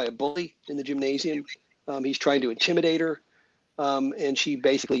approached by a bully in the gymnasium. He's trying to intimidate her, and she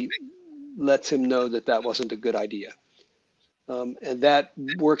basically lets him know that wasn't a good idea. And that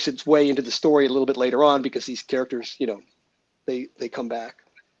works its way into the story a little bit later on, because these characters, they come back.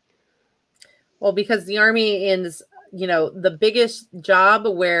 Well, because the Army is, the biggest job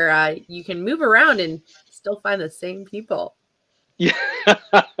where you can move around and still find the same people. Yeah.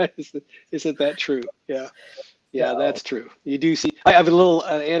 Isn't that true? Yeah. Yeah, that's true. You do see, I have a little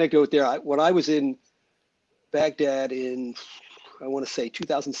anecdote there. When I was in Baghdad in, I want to say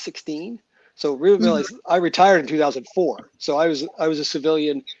 2016. So realize I retired in 2004. So I was a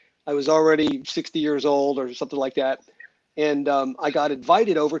civilian. I was already 60 years old or something like that. And I got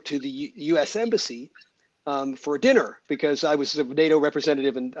invited over to the U.S. Embassy for a dinner, because I was a NATO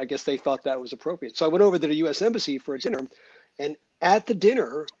representative, and I guess they thought that was appropriate. So I went over to the U.S. Embassy for a dinner, and at the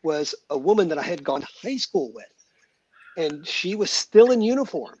dinner was a woman that I had gone to high school with, and she was still in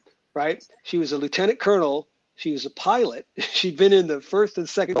uniform, right? She was a lieutenant colonel. She was a pilot. She'd been in the First and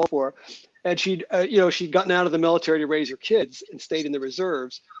Second Gulf War, and she'd gotten out of the military to raise her kids and stayed in the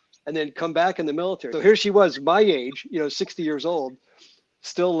reserves, and then come back in the military. So here she was, my age, 60 years old,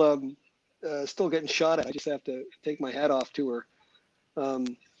 still getting shot at. I just have to take my hat off to her.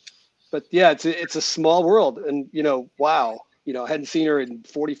 But yeah, it's a small world, and wow, I hadn't seen her in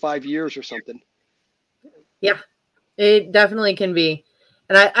 45 years or something. Yeah. It definitely can be.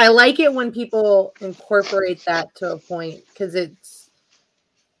 And I like it when people incorporate that to a point because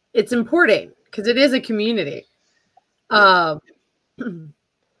it's important because it is a community. Um,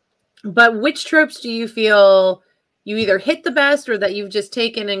 but which tropes do you feel you either hit the best or that you've just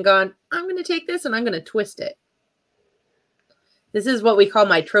taken and gone, I'm going to take this and I'm going to twist it? This is what we call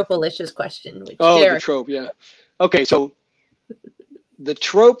my tropalicious question. Which the trope, yeah. Okay, so the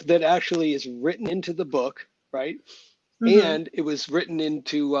trope that actually is written into the book, right? Mm-hmm. And it was written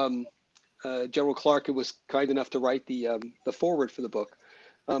into General Clark, who was kind enough to write the foreword for the book,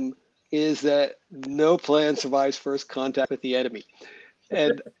 is that no plan survives first contact with the enemy.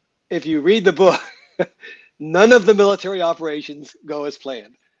 And if you read the book, none of the military operations go as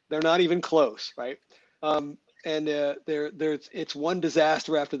planned. They're not even close, right? It's one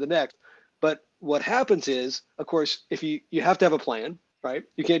disaster after the next. But what happens is, of course, if you have to have a plan, right?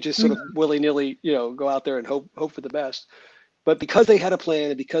 You can't just sort of willy-nilly, go out there and hope for the best. But because they had a plan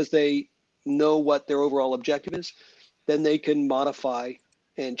and because they know what their overall objective is, then they can modify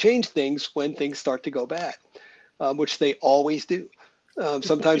and change things when things start to go bad, which they always do.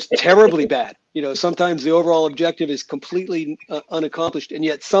 Sometimes terribly bad. Sometimes the overall objective is completely unaccomplished, and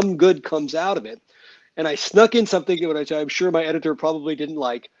yet some good comes out of it. And I snuck in something which I'm sure my editor probably didn't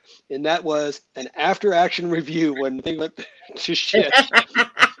like, and that was an after-action review when things went to shit.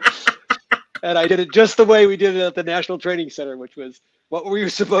 And I did it just the way we did it at the National Training Center, which was, what were you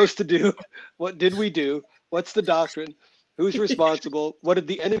supposed to do? What did we do? What's the doctrine? Who's responsible? What did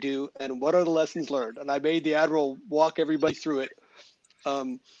the enemy do? And what are the lessons learned? And I made the Admiral walk everybody through it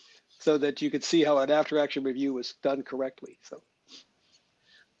so that you could see how an after-action review was done correctly. So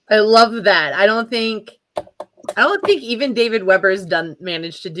I love that. I don't think even David Weber's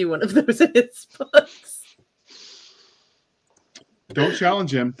managed to do one of those in his books. Don't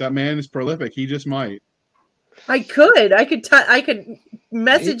challenge him. That man is prolific. He just might. I could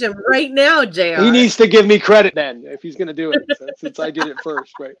message him right now, JR. He needs to give me credit then if he's going to do it, since I did it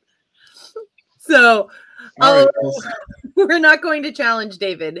first, right? So, we're not going to challenge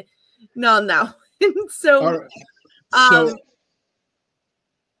David. No. So, right.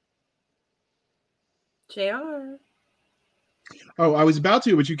 JR. Oh, I was about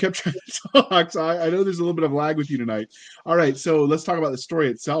to, but you kept trying to talk. So I know there's a little bit of lag with you tonight. All right, so let's talk about the story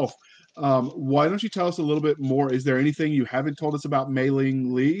itself. Why don't you tell us a little bit more? Is there anything you haven't told us about Mei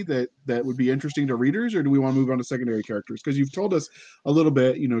Ling Lee that would be interesting to readers, or do we want to move on to secondary characters? Because you've told us a little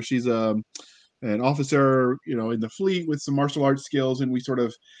bit. She's an officer, in the fleet with some martial arts skills, and we sort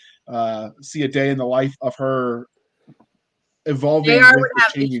of see a day in the life of her evolving with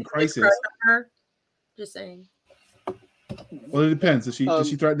the changing crisis. Just saying. Well, it depends. Does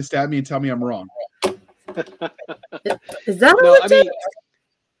she threaten to stab me and tell me I'm wrong? Is that what it is?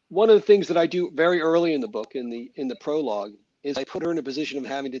 One of the things that I do very early in the book, in the prologue, is I put her in a position of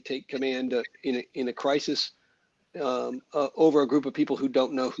having to take command in a crisis over a group of people who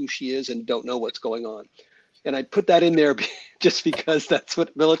don't know who she is and don't know what's going on. And I put that in there just because that's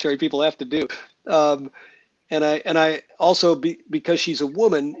what military people have to do. And I also, because she's a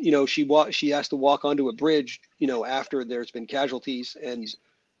woman, she has to walk onto a bridge, after there's been casualties, and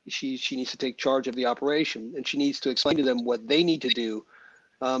she needs to take charge of the operation, and she needs to explain to them what they need to do,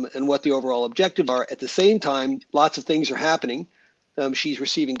 and what the overall objectives are. At the same time, lots of things are happening. She's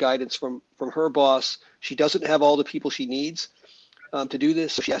receiving guidance from her boss. She doesn't have all the people she needs to do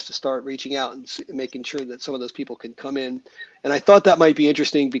this, so she has to start reaching out and making sure that some of those people can come in. And I thought that might be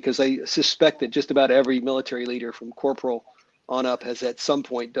interesting because I suspect that just about every military leader from corporal on up has at some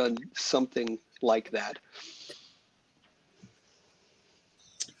point done something like that.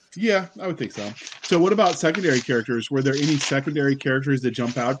 Yeah, I would think so. So what about secondary characters? Were there any secondary characters that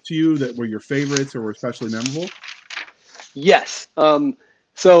jump out to you that were your favorites or were especially memorable? Yes.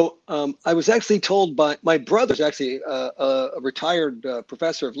 So I was actually told by my brother's actually a retired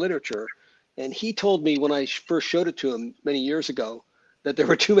professor of literature, and he told me when I first showed it to him many years ago that there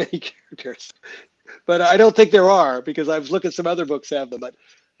were too many characters. But I don't think there are, because I've looked at some other books that have them. But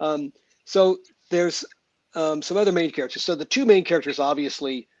so there's some other main characters. So the two main characters,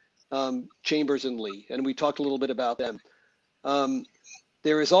 obviously, Chambers and Lee, and we talked a little bit about them.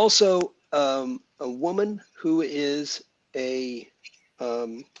 There is also a woman who is a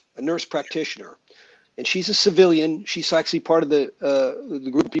nurse practitioner, and she's a civilian. She's actually part of the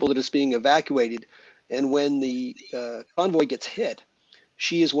group of people that is being evacuated. And when the convoy gets hit,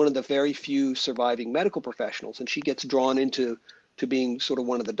 she is one of the very few surviving medical professionals, and she gets drawn into being sort of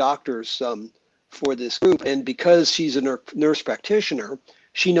one of the doctors for this group. And because she's a nurse practitioner,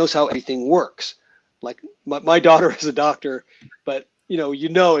 she knows how everything works. Like my daughter is a doctor, but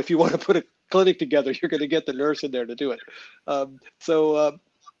if you want to put a clinic together, you're going to get the nurse in there to do it.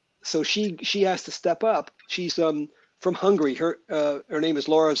 So she has to step up. She's from Hungary. Her name is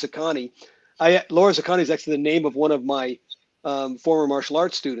Laura Zaccani. Laura Zaccani is actually the name of one of my former martial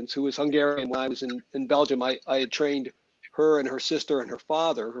arts students who was Hungarian when I was in Belgium. I had trained her and her sister and her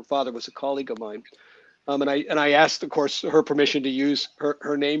father. Her father was a colleague of mine. And I asked, of course, her permission to use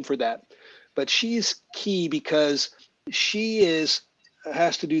her name for that. But she's key because she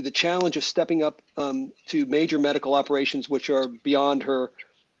has to do the challenge of stepping up to major medical operations, which are beyond her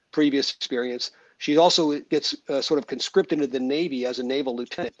previous experience. She also gets sort of conscripted into the Navy as a naval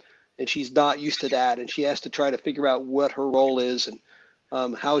lieutenant, and she's not used to that. And she has to try to figure out what her role is and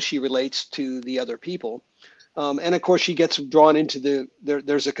how she relates to the other people. And of course, she gets drawn into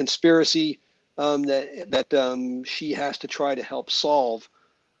there's a conspiracy that she has to try to help solve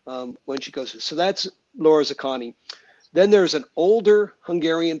when she goes. So that's Laura Zaccani. Then there's an older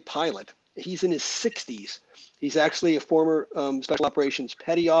Hungarian pilot. He's in his 60s. He's actually a former special operations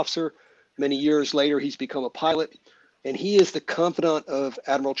petty officer. Many years later, he's become a pilot, and he is the confidant of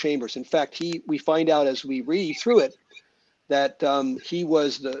Admiral Chambers. In fact, we find out as we read through it that he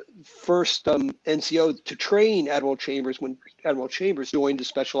was the first NCO to train Admiral Chambers when Admiral Chambers joined the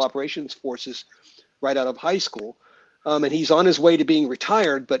Special Operations Forces right out of high school. And he's on his way to being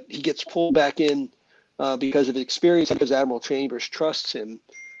retired, but he gets pulled back in because of his experience, because Admiral Chambers trusts him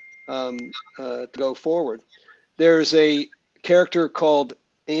to go forward. There's a character called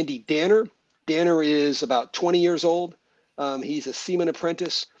Andy Danner. Danner is about 20 years old. He's a seaman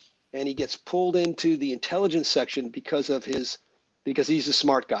apprentice, and he gets pulled into the intelligence section because he's a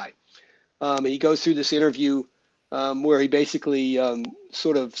smart guy. He goes through this interview where he basically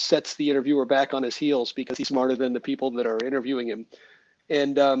sort of sets the interviewer back on his heels because he's smarter than the people that are interviewing him.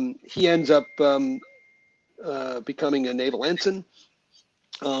 And he ends up becoming a naval ensign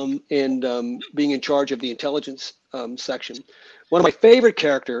and being in charge of the intelligence section. One of my favorite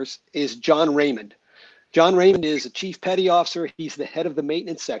characters is John Raymond. John Raymond is a chief petty officer. He's the head of the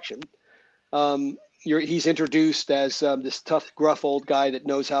maintenance section. He's introduced as this tough, gruff old guy that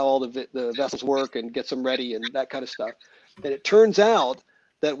knows how all the vessels work and gets them ready and that kind of stuff. And it turns out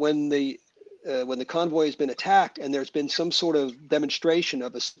that when the convoy has been attacked and there's been some sort of demonstration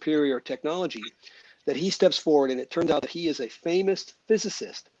of a superior technology, that he steps forward, and it turns out that he is a famous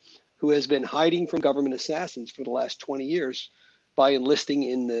physicist who has been hiding from government assassins for the last 20 years by enlisting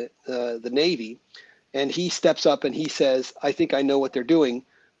in the Navy. And he steps up and he says, I think I know what they're doing,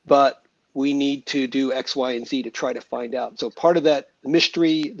 but we need to do X, Y, and Z to try to find out. So part of that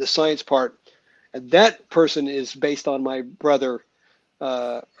mystery, the science part, and that person is based on my brother,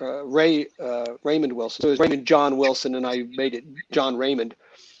 Raymond Wilson. So it was Raymond John Wilson, and I made it John Raymond.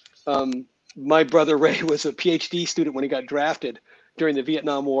 My brother Ray was a PhD student when he got drafted during the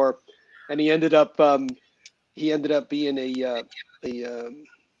Vietnam War, and he ended up being a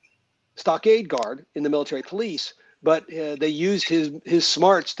stockade guard in the military police. But they used his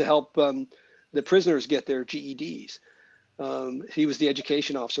smarts to help the prisoners get their GEDs. He was the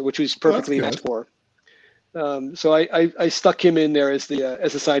education officer, which was perfectly matched for. So I stuck him in there as a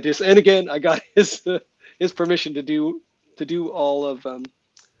scientist, and again I got his permission to do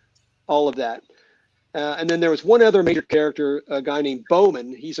all of that. And then there was one other major character, a guy named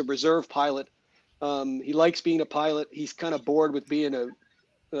Bowman. He's a reserve pilot. He likes being a pilot. He's kind of bored with being a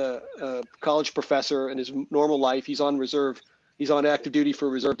college professor in his normal life. He's on reserve. He's on active duty for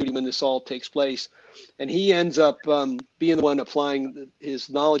reserve duty when this all takes place. And he ends up being the one applying his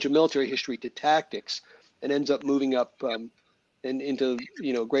knowledge of military history to tactics, and ends up moving up and into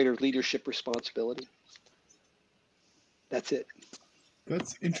greater leadership responsibility. That's it.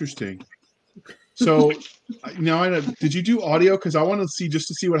 That's interesting. So now did you do audio? Because I want to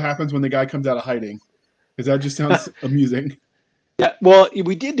see what happens when the guy comes out of hiding, because that just sounds amusing. Yeah, well,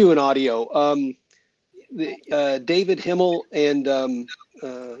 we did do an audio. David Himmel and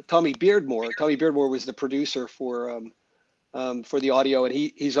Tommy Beardmore. Tommy Beardmore was the producer for the audio, and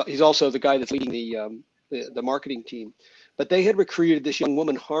he's also the guy that's leading the marketing team. But they had recruited this young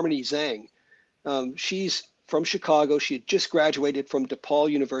woman, Harmony Zhang. She's from Chicago. She had just graduated from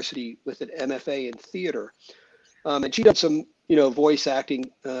DePaul University with an MFA in theater, and she'd done some voice acting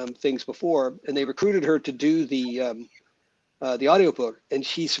things before, and they recruited her to do the audiobook, and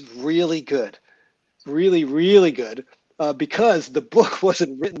she's really good, really, really good, because the book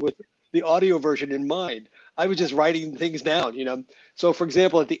wasn't written with the audio version in mind. I was just writing things down, So, for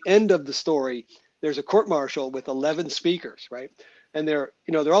example, at the end of the story, there's a court-martial with 11 speakers, right? And they're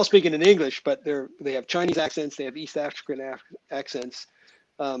all speaking in English, but they have Chinese accents, they have East African accents,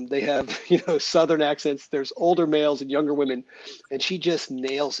 they have Southern accents. There's older males and younger women, and she just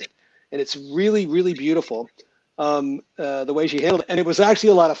nails it. and it's really, really beautiful. The way she handled it. And it was actually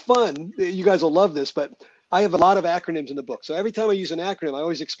a lot of fun. You guys will love this, but I have a lot of acronyms in the book. So every time I use an acronym, I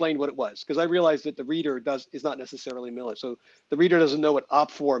always explain what it was, because I realized that the reader is not necessarily Miller. So the reader doesn't know what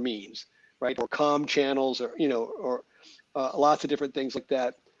OPFOR means, right? Or comm channels, or, or lots of different things like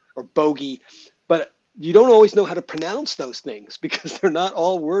that, or bogey. But you don't always know how to pronounce those things because they're not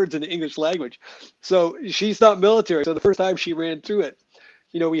all words in the English language. So she's not military. So the first time she ran through it,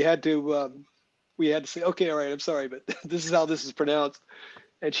 we had to say, okay, all right, I'm sorry, but this is how this is pronounced.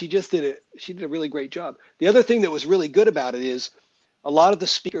 And she just did it. She did a really great job. The other thing that was really good about it is a lot of the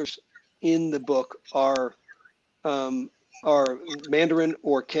speakers in the book are Mandarin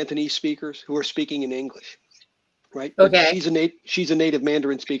or Cantonese speakers who are speaking in English, right? But Okay. she's a native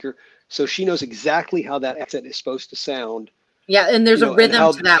Mandarin speaker, so she knows exactly how that accent is supposed to sound. Yeah, and there's a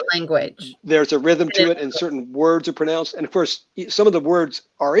rhythm to that language. There's a rhythm to it, and certain words are pronounced. And of course, some of the words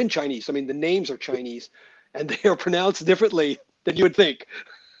are in Chinese. I mean, the names are Chinese, and they are pronounced differently than you would think.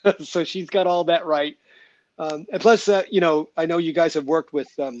 So she's got all that right. And plus, I know you guys have worked with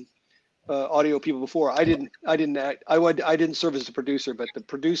audio people before. I didn't serve as a producer, but the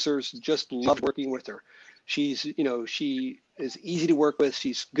producers just loved working with her. She is easy to work with.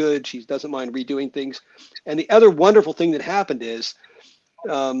 She's good. She doesn't mind redoing things. And the other wonderful thing that happened is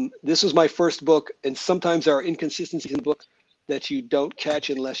this was my first book, and sometimes there are inconsistencies in the book that you don't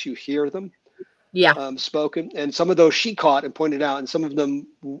catch unless you hear them. Yeah. Spoken, and some of those she caught and pointed out, and some of them,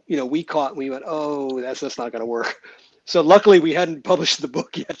 we caught and we went, oh, that's not going to work. So luckily we hadn't published the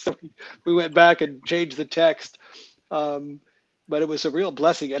book yet, so we went back and changed the text. But it was a real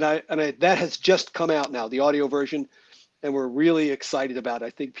blessing, and that has just come out now, the audio version, and we're really excited about it. I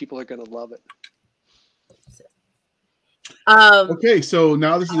think people are going to love it. Okay, so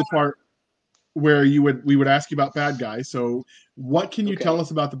now this is the part where we would ask you about bad guys. So what can you tell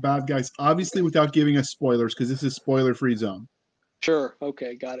us about the bad guys, obviously without giving us spoilers, because this is spoiler-free zone? Sure.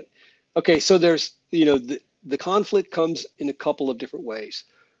 Okay, got it. Okay, so there's, the conflict comes in a couple of different ways.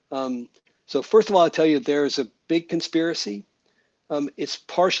 So first of all, I'll tell you, there's a big conspiracy. It's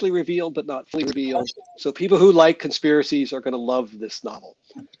partially revealed, but not fully revealed. So people who like conspiracies are going to love this novel.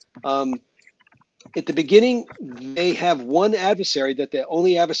 At the beginning, they have one adversary, that the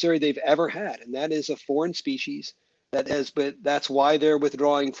only adversary they've ever had, and that is a foreign species but that's why they're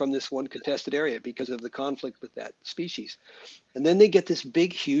withdrawing from this one contested area, because of the conflict with that species. And then they get this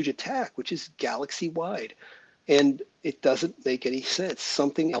big, huge attack, which is galaxy-wide, and it doesn't make any sense.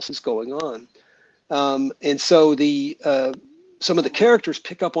 Something else is going on. And so some of the characters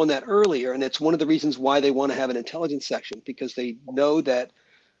pick up on that earlier, and it's one of the reasons why they want to have an intelligence section, because they know that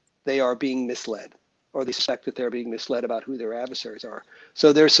they are being misled, or they suspect that they're being misled about who their adversaries are.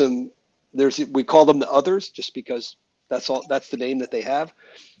 So we call them the others, just because that's the name that they have.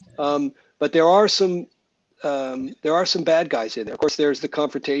 But there are some bad guys in there. Of course, there's the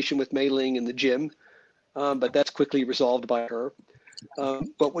confrontation with Mei Ling in the gym, but that's quickly resolved by her.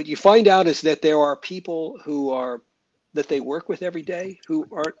 But what you find out is that there are people that they work with every day who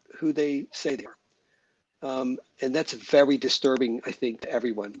aren't who they say they are. And that's very disturbing, I think, to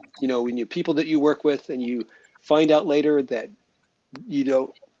everyone. When people that you work with, and you find out later that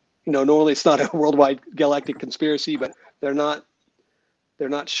normally it's not a worldwide galactic conspiracy, but they're not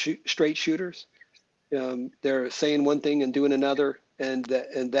straight shooters. They're saying one thing and doing another, and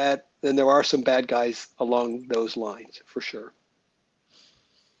then there are some bad guys along those lines for sure.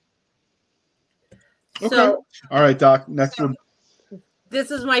 Okay. So, all right, Doc. Next one. This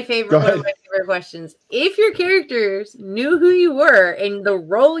is my favorite. One of my favorite questions. If your characters knew who you were and the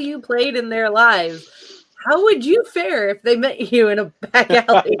role you played in their lives, how would you fare if they met you in a back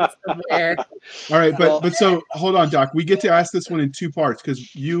alley somewhere? All right, but so hold on, Doc. We get to ask this one in two parts,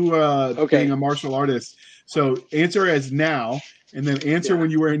 because you being a martial artist. So answer as now, and then answer when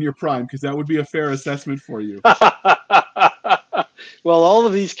you were in your prime, because that would be a fair assessment for you. Well, all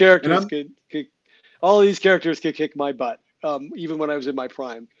of these characters could kick my butt, even when I was in my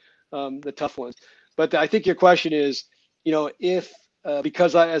prime, the tough ones. But I think your question is, if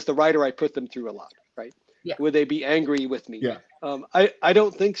because as the writer, I put them through a lot, right? Yeah. Would they be angry with me? Yeah. I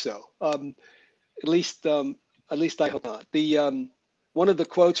don't think so. At least I hope not. One of the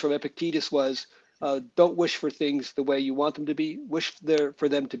quotes from Epictetus was, "Don't wish for things the way you want them to be. Wish for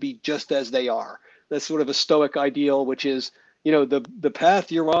them to be just as they are." That's sort of a Stoic ideal, which is, the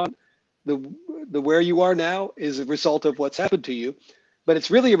path you're on, the where you are now is a result of what's happened to you, but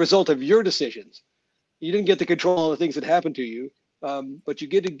it's really a result of your decisions. You didn't get to control all the things that happened to you, but you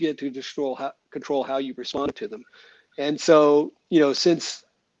get to control how you respond to them. And so,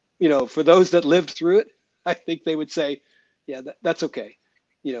 for those that lived through it, I think they would say, yeah, that's okay.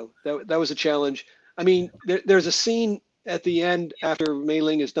 that was a challenge. I mean, there's a scene at the end after Mei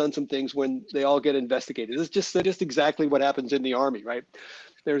Ling has done some things when they all get investigated. It's just exactly what happens in the Army, right?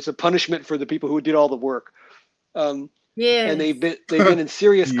 There's a punishment for the people who did all the work. And they've been in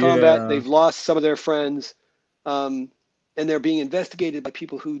serious combat. They've lost some of their friends, and they're being investigated by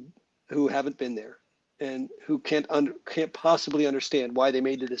people who haven't been there and who can't possibly understand why they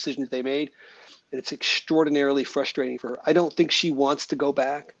made the decisions they made. And it's extraordinarily frustrating for her. I don't think she wants to go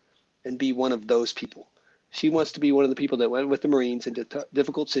back and be one of those people. She wants to be one of the people that went with the Marines into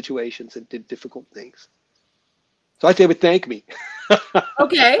difficult situations and did difficult things. So I think they would thank me.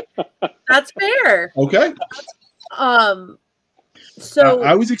 Okay, that's fair. Okay. So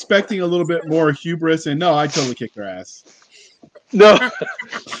I was expecting a little bit more hubris, and no, I totally kicked her ass. No,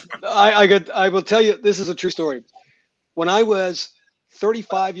 I will tell you, this is a true story. When I was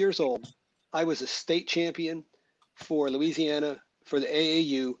 35 years old, I was a state champion for Louisiana for the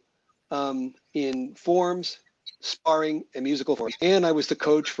AAU in forms, sparring, and musical forms. And I was the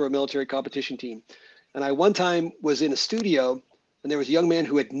coach for a military competition team. And I one time was in a studio, and there was a young man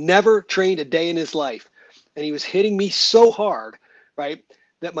who had never trained a day in his life. And he was hitting me so hard, right,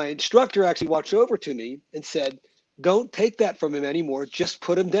 that my instructor actually walked over to me and said, "Don't take that from him anymore. Just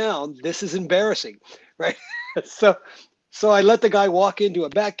put him down. This is embarrassing," right? So I let the guy walk into a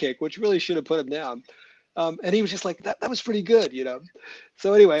back kick, which really should have put him down. And he was just like, that was pretty good,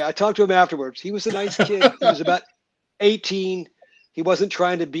 So anyway, I talked to him afterwards. He was a nice kid. He was about 18. He wasn't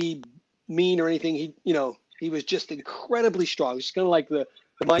trying to be mean or anything. He was just incredibly strong. It's kind of like the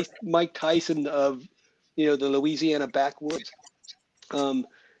Mike Tyson of, the Louisiana backwoods. And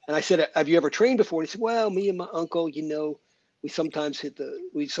I said, "Have you ever trained before?" And he said, "Well, me and my uncle, we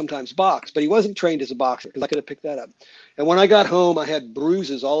sometimes box," but he wasn't trained as a boxer because I could have picked that up. And when I got home, I had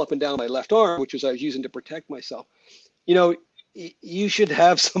bruises all up and down my left arm, which was I was using to protect myself. You should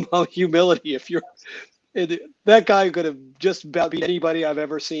have some humility. That guy could have just about beat anybody I've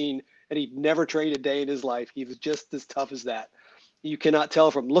ever seen, and he'd never trained a day in his life. He was just as tough as that. You cannot tell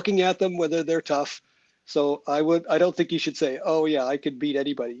from looking at them whether they're tough. So I don't think you should say, "Oh yeah, I could beat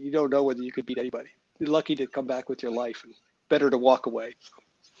anybody." You don't know whether you could beat anybody. You're lucky to come back with your life, and better to walk away.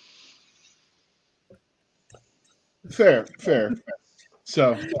 Fair.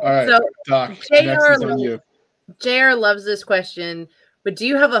 So, all right, So, Doc, JR next is on you. JR loves this question, but do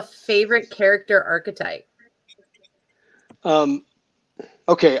you have a favorite character archetype?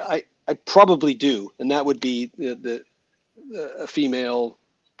 Okay, I probably do, and that would be a female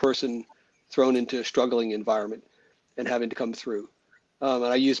person thrown into a struggling environment and having to come through. And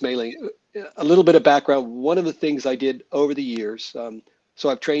I use Mei Ling. A little bit of background. One of the things I did over the years, so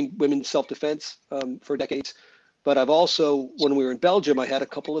I've trained women's self-defense for decades, but I've also, when we were in Belgium, I had a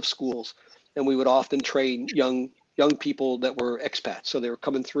couple of schools, and we would often train young people that were expats. So they were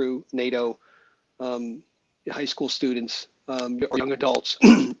coming through NATO, high school students, or young adults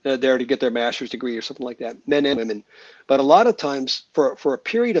there to get their master's degree or something like that, men and women. But a lot of times, for a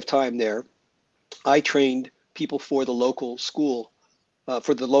period of time there, I trained people for the local school,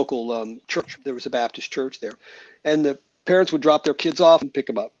 for the local church. There was a Baptist church there. And the parents would drop their kids off and pick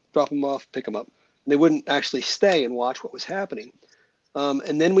them up, drop them off, pick them up. And they wouldn't actually stay and watch what was happening.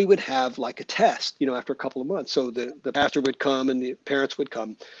 And then we would have like a test, after a couple of months. So the pastor would come and the parents would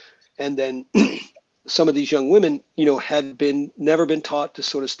come. And then some of these young women, had never been taught to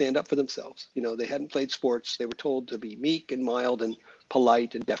sort of stand up for themselves. They hadn't played sports. They were told to be meek and mild and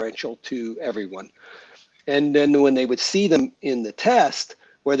polite and deferential to everyone. And then when they would see them in the test,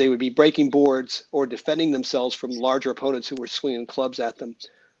 where they would be breaking boards or defending themselves from larger opponents who were swinging clubs at them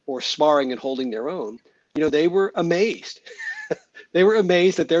or sparring and holding their own, they were amazed. They were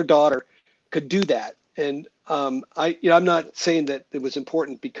amazed that their daughter could do that. And I'm not saying that it was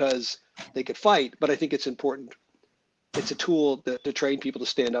important because they could fight, but I think it's important. It's a tool to train people to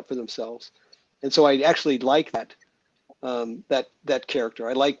stand up for themselves. And so I actually like that character.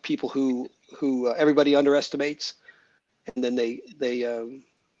 I like people who everybody underestimates, and then they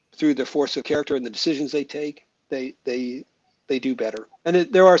through their force of character and the decisions they take, they do better. And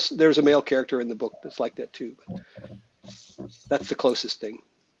there's a male character in the book that's like that too. But that's the closest thing.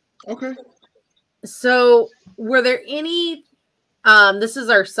 Okay. So were there any, this is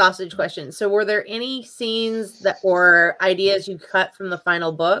our sausage question. So were there any scenes or ideas you cut from the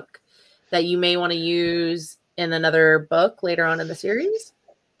final book that you may want to use in another book later on in the series?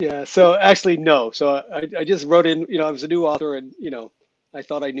 Yeah, so actually, no. So I just wrote in, I was a new author and, I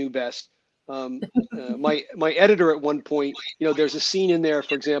thought I knew best. My editor at one point, there's a scene in there,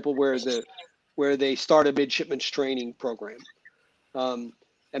 for example, where they start a midshipman's training program.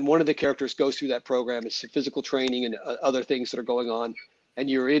 And one of the characters goes through that program. It's physical training and other things that are going on. and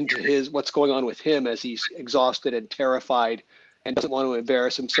you're into what's going on with him as he's exhausted and terrified and doesn't want to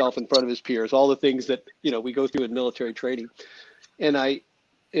embarrass himself in front of his peers, all the things that, we go through in military training. And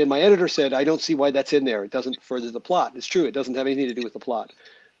my editor said, I don't see why that's in there. It doesn't further the plot. It's true. It doesn't have anything to do with the plot.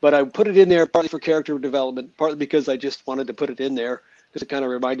 But I put it in there partly for character development, partly because I just wanted to put it in there because it kind of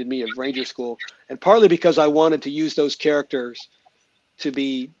reminded me of Ranger School, and partly because I wanted to use those characters to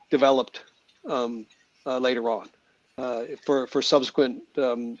be developed later on for subsequent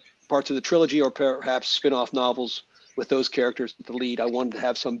parts of the trilogy, or perhaps spin-off novels with those characters at the lead. I wanted to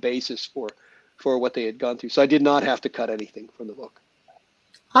have some basis for what they had gone through. So I did not have to cut anything from the book.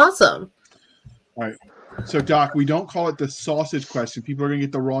 Awesome. All right. So, Doc, we don't call it the sausage question. People are going to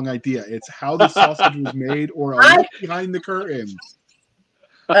get the wrong idea. It's how the sausage was made, or a look behind the curtain.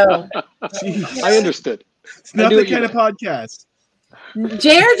 Oh. Jeez. I understood. It's not that kind of podcast.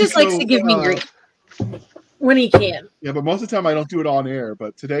 JR just likes to give me grief when he can. Yeah, but most of the time I don't do it on air,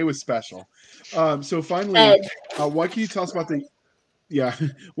 but today was special. So finally, what can you tell us about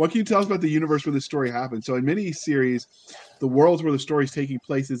what can you tell us about the universe where the story happens? So in many series, the worlds where the story is taking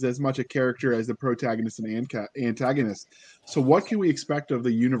place is as much a character as the protagonist and antagonist. So what can we expect of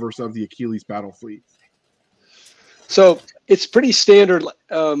the universe of the Achilles battle fleet? So it's pretty standard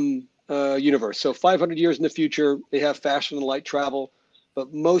universe. So 500 years in the future, they have faster than light travel,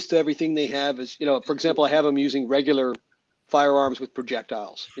 but most everything they have is, for example, I have them using regular firearms with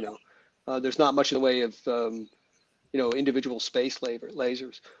projectiles. There's not much in the way of individual space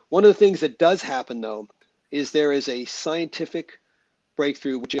lasers. One of the things that does happen, though, is there is a scientific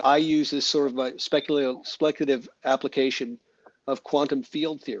breakthrough, which I use as sort of a speculative application of quantum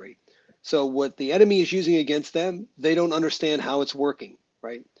field theory. So what the enemy is using against them, they don't understand how it's working,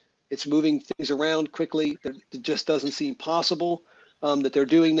 right? It's moving things around quickly. It just doesn't seem possible that they're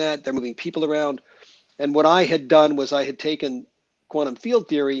doing that. They're moving people around. And what I had done was I had taken quantum field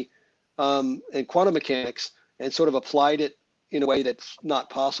theory and quantum mechanics and sort of applied it in a way that's not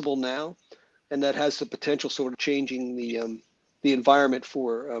possible now, and that has the potential sort of changing the environment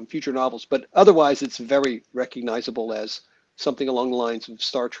for future novels. But otherwise, it's very recognizable as something along the lines of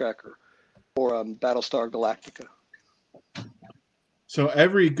Star Trek or Battlestar Galactica. So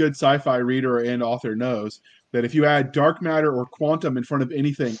every good sci-fi reader and author knows that if you add dark matter or quantum in front of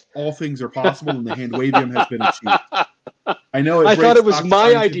anything, all things are possible, and the Handwavium has been achieved. I know. I thought it was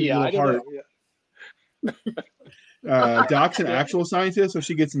my idea. I don't know. Yeah. Doc's an actual scientist, so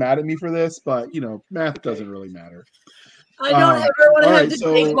she gets mad at me for this, but math doesn't really matter. I don't ever want to have to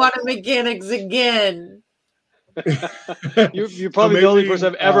take quantum mechanics again. You're probably the only person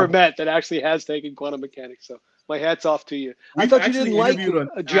I've ever met that actually has taken quantum mechanics. So my hat's off to you. I thought you didn't like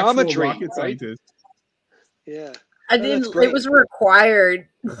geometry, right? Scientist. Yeah, I didn't. It was required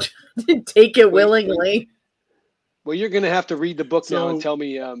to take it willingly. Well, you're going to have to read the book now and tell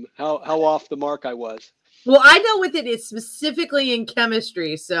me how off the mark I was. Well, I know with it, it's specifically in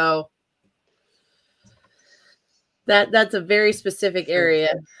chemistry, so that's a very specific area.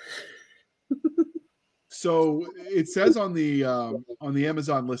 So it says on the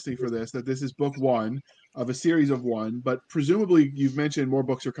Amazon listing for this that this is book 1 of a series of 1, but presumably you've mentioned more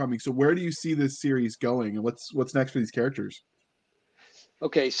books are coming. So where do you see this series going, and what's next for these characters?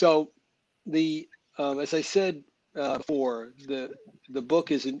 Okay, so as I said before, the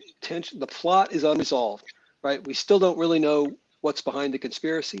book is intention. The plot is unresolved, right? We still don't really know what's behind the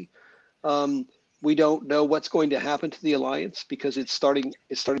conspiracy. We don't know what's going to happen to the alliance because it's starting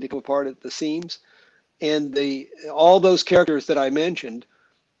to come apart at the seams. And all those characters that I mentioned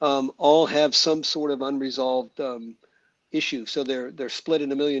all have some sort of unresolved issue. So they're split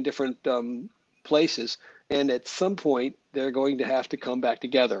in a million different places, and at some point they're going to have to come back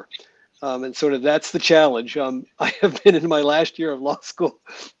together. And sort of that's the challenge. I have been in my last year of law school,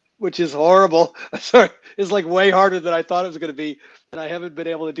 which is horrible. Sorry, it's like way harder than I thought it was going to be. And I haven't been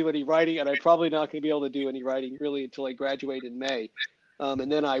able to do any writing, and I'm probably not going to be able to do any writing really until I graduate in May.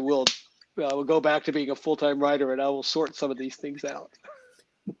 And then I will go back to being a full-time writer, and I will sort some of these things out.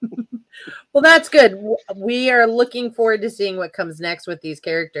 Well, that's good. We are looking forward to seeing what comes next with these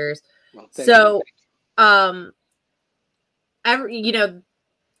characters. Well,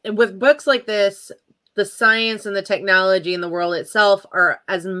 with books like this, the science and the technology and the world itself are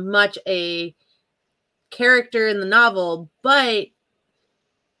as much a character in the novel, but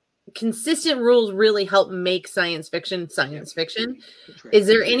consistent rules really help make science fiction. Right. Is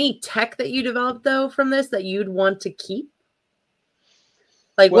there any tech that you developed, though, from this that you'd want to keep?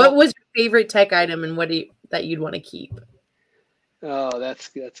 Like, what was your favorite tech item, and that you'd want to keep? Oh,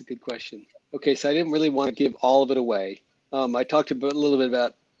 that's a good question. Okay, so I didn't really want to give all of it away. I talked a little bit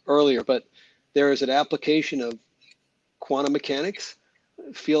about earlier, but there is an application of quantum mechanics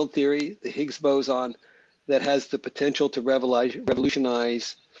field theory, the Higgs boson, that has the potential to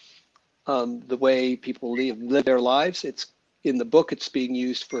revolutionize the way people live their lives. It's in the book. It's being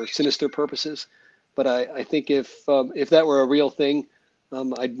used for sinister purposes, but I think if that were a real thing,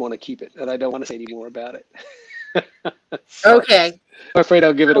 I'd want to keep it, and I don't want to say any more about it. Okay. I'm afraid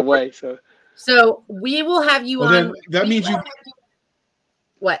I'll give it away. So we will have you Well, on. then that means you.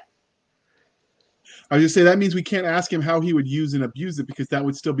 What? I was just say that means we can't ask him how he would use and abuse it because that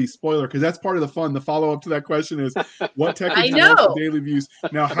would still be spoiler. Because that's part of the fun. The follow up to that question is, what tech would you want for daily use?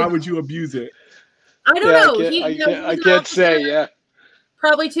 Now, how would you abuse it? I don't know. I can't say. Yeah.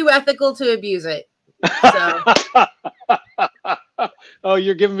 Probably too ethical to abuse it. So. Oh,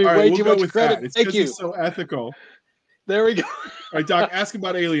 you're giving me way too much credit. It's Thank you. He's so ethical. There we go. All right, Doc, ask him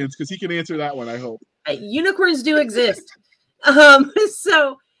about aliens because he can answer that one, I hope. Unicorns do exist.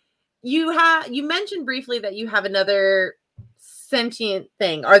 So you mentioned briefly that you have another sentient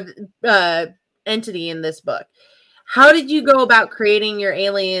thing or entity in this book. How did you go about creating your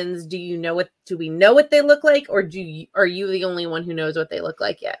aliens? Do we know what they look like, or are you the only one who knows what they look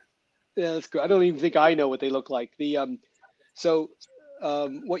like yet? Yeah, that's good. I don't even think I know what they look like.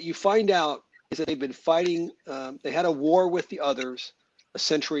 What you find out is that they've been fighting. They had a war with the others a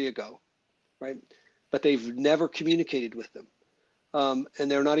century ago, right? But they've never communicated with them. And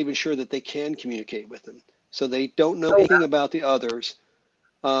they're not even sure that they can communicate with them. So they don't know anything about the others.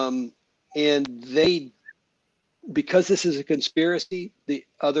 And because this is a conspiracy, the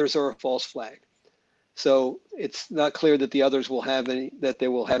others are a false flag. So it's not clear that the others will have any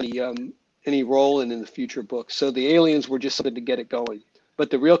role in the future books. So the aliens were just something to get it going. But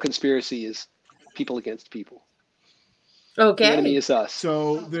the real conspiracy is people against people. Okay. The enemy is us.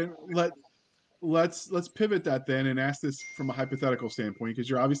 So then let's pivot that then and ask this from a hypothetical standpoint, because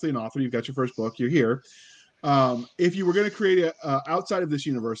you're obviously an author. You've got your first book. You're here. If you were going to create outside of this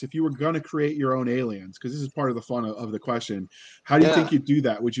universe, if you were going to create your own aliens, because this is part of the fun of the question, how do you think you'd do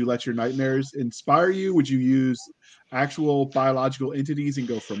that? Would you let your nightmares inspire you? Would you use actual biological entities and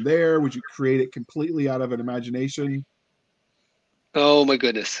go from there? Would you create it completely out of an imagination? Oh my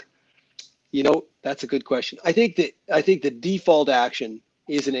goodness. That's a good question. I think the default action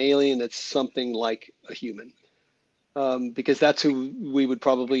is an alien that's something like a human, because that's who we would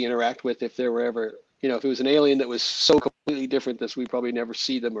probably interact with if there were ever, if it was an alien that was so completely different that we'd probably never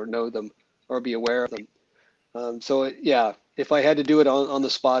see them or know them or be aware of them. If I had to do it on the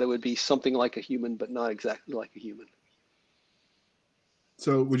spot, it would be something like a human, but not exactly like a human.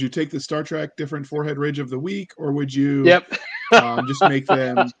 So would you take the Star Trek different forehead ridge of the week, or would you just make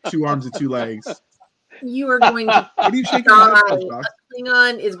them 2 arms and 2 legs? You are going to What are you shaking your head for, Doc?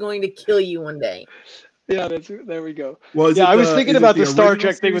 Klingon is going to kill you one day. Yeah, there we go. Well, I was thinking about the Star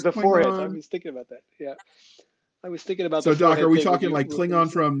Trek thing with the forehead. I was thinking about that. Yeah, I was thinking about. So, Doc, are we talking like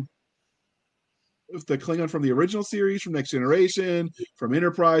Klingon from the Klingon from the original series, from Next Generation, from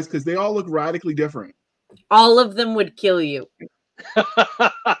Enterprise? Because they all look radically different. All of them would kill you.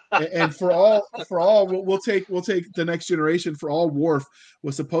 And for all, we'll take the Next Generation. For all, Worf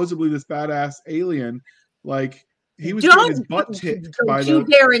was supposedly this badass alien, like. He was getting his butt kicked by Don't you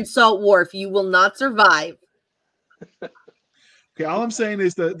dare insult Worf. You will not survive. Okay, all I'm saying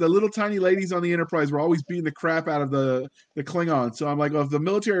is the little tiny ladies on the Enterprise were always beating the crap out of the Klingons. So I'm like, well, if the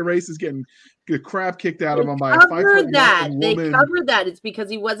military race is getting the crap kicked out of them by a 5 foot woman. They covered that. It's because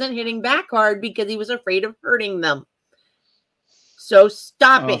he wasn't hitting back hard because he was afraid of hurting them. So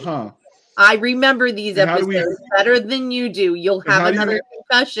stop it. I remember these episodes better than you do. You'll have another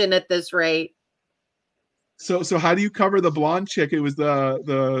concussion at this rate. So how do you cover the blonde chick? It was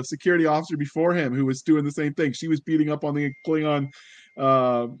the security officer before him who was doing the same thing. She was beating up on the Klingon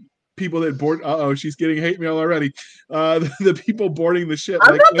people that board. She's getting hate mail already. The people boarding the ship.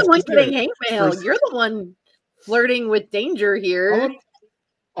 I'm not the one getting hate mail. You're the one flirting with danger here.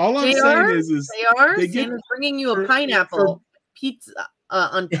 All I'm saying is Santa's bringing you a pineapple pizza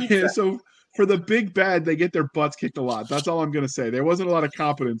on pizza. So for the big bad, they get their butts kicked a lot. That's all I'm going to say. There wasn't a lot of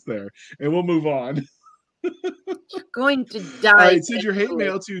competence there, and we'll move on. You're going to die. All right, send your hate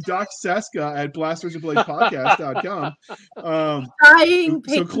mail to Doc Seska at blastersandbladepodcast.com.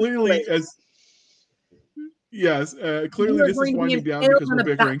 So clearly, clearly this is winding down because we're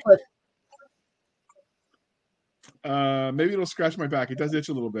bickering. Maybe it'll scratch my back. It does itch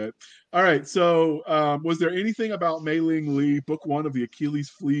a little bit. All right. So, was there anything about Mei Ling Lee, book 1 of the Achilles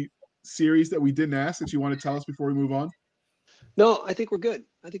Fleet series, that we didn't ask that you want to tell us before we move on? No, I think we're good.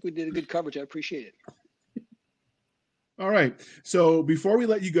 I think we did a good coverage. I appreciate it. All right. So before we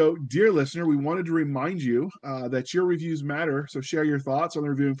let you go, dear listener, we wanted to remind you that your reviews matter. So share your thoughts on the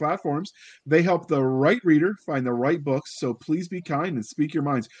reviewing platforms. They help the right reader find the right books. So please be kind and speak your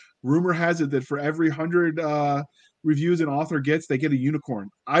minds. Rumor has it that for every 100 reviews an author gets, they get a unicorn.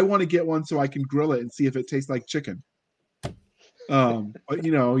 I want to get one so I can grill it and see if it tastes like chicken. But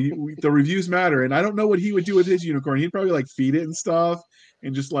the reviews matter, and I don't know what he would do with his unicorn. He'd probably like feed it and stuff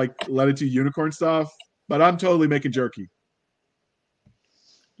and just like let it do unicorn stuff. But I'm totally making jerky.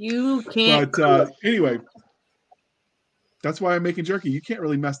 You can't. But anyway, that's why I'm making jerky. You can't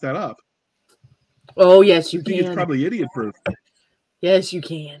really mess that up. Oh, yes, you I think can. it's probably idiot proof. Yes, you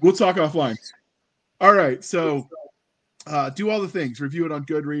can. We'll talk offline. All right. So do all the things. Review it on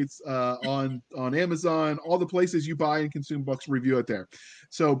Goodreads, on Amazon, all the places you buy and consume books, review it there.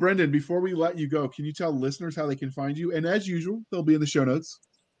 So, Brendan, before we let you go, can you tell listeners how they can find you? And as usual, they'll be in the show notes.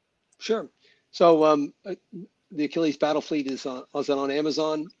 Sure. So the Achilles Battle Fleet is on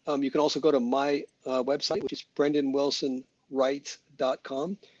Amazon. You can also go to my website, which is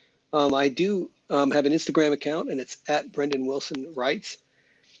brendanwilsonwrites.com. I do have an Instagram account, and it's at Brendan Wilson Writes.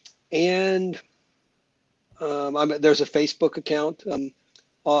 And there's a Facebook account,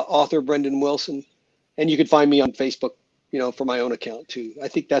 author Brendan Wilson. And you can find me on Facebook, for my own account too. I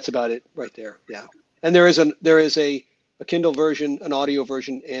think that's about it right there. Yeah. And there is a Kindle version, an audio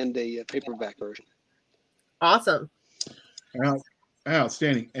version, and a paperback version. Awesome.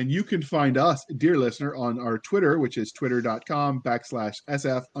 Outstanding. And you can find us, dear listener, on our Twitter, which is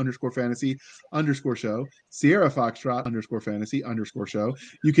twitter.com/SF_fantasy_show, Sierra Foxtrot _fantasy_show.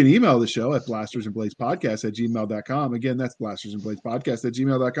 You can email the show at blastersandbladespodcast@gmail.com. Again, that's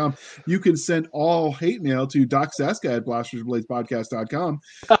blastersandbladespodcast@gmail.com. You can send all hate mail to Doc Seska at blastersandbladespodcast.com.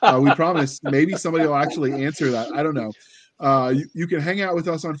 We promise maybe somebody will actually answer that. I don't know. You can hang out with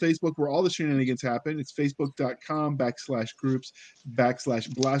us on Facebook where all the shenanigans happen. It's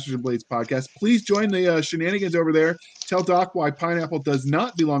facebook.com/groups/Blasters and Blades podcast. Please join the shenanigans over there. Tell Doc why pineapple does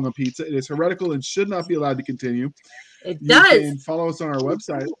not belong on pizza. It is heretical and should not be allowed to continue. It does. You can follow us on our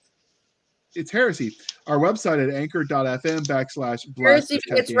website. It's heresy. Our website at anchor.fm/Blasters. Heresy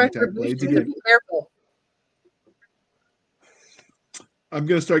gets retribution. Be careful. I'm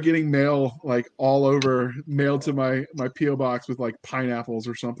gonna start getting mail like all over, mailed to my PO box with like pineapples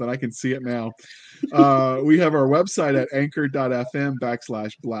or something. I can see it now. We have our website at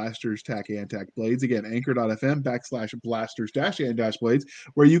anchor.fm/blasters-blades. Again, anchor.fm/blasters-blades,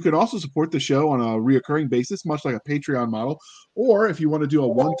 where you can also support the show on a reoccurring basis, much like a Patreon model. Or if you want to do a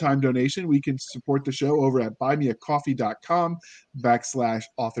one-time donation, we can support the show over at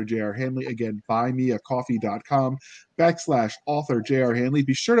buymeacoffee.com/author J.R. Hanley. Again, buymeacoffee.com/author J.R. Hanley.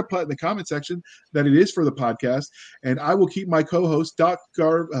 Be sure to put in the comment section that it is for the podcast, and I will keep my co-host Doc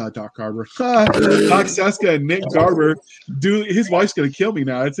Seska and Nick Garber do. His wife's gonna kill me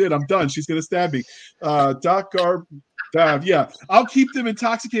now. That's it. I'm done. She's gonna stab me. Doc Garber. Yeah, I'll keep them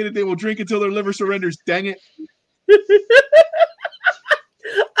intoxicated. They will drink until their liver surrenders. Dang it.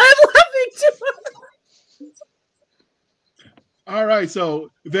 I'm laughing too. All right, so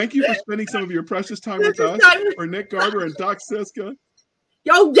thank you for spending some of your precious time with us, for Nick Garber and Doc Seska.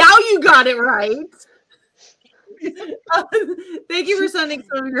 Yo, now you got it right. Thank you for spending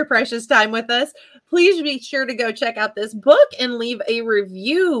some of your precious time with us. Please be sure to go check out this book and leave a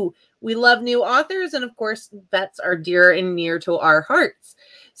review. We love new authors, and of course, vets are dear and near to our hearts.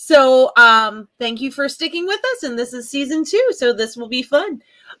 So thank you for sticking with us, and this is season 2, so this will be fun.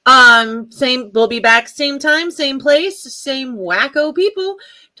 We'll be back same time, same place, same wacko people,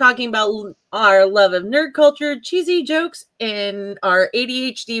 talking about our love of nerd culture, cheesy jokes, and our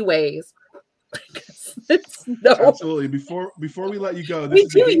ADHD ways. Absolutely. Before we let you go, we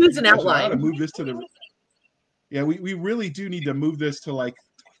do use an outline. To move this to the. Yeah, we really do need to move this to like.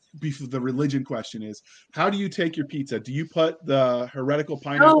 The religion question is: how do you take your pizza? Do you put the heretical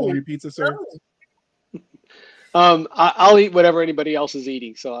pineapple on your pizza, sir? I'll eat whatever anybody else is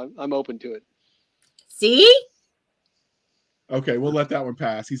eating, so I'm open to it. See? Okay, we'll let that one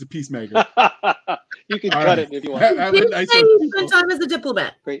pass. He's a peacemaker. You can cut it if you want. Spend time as a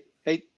diplomat. Great. Hey,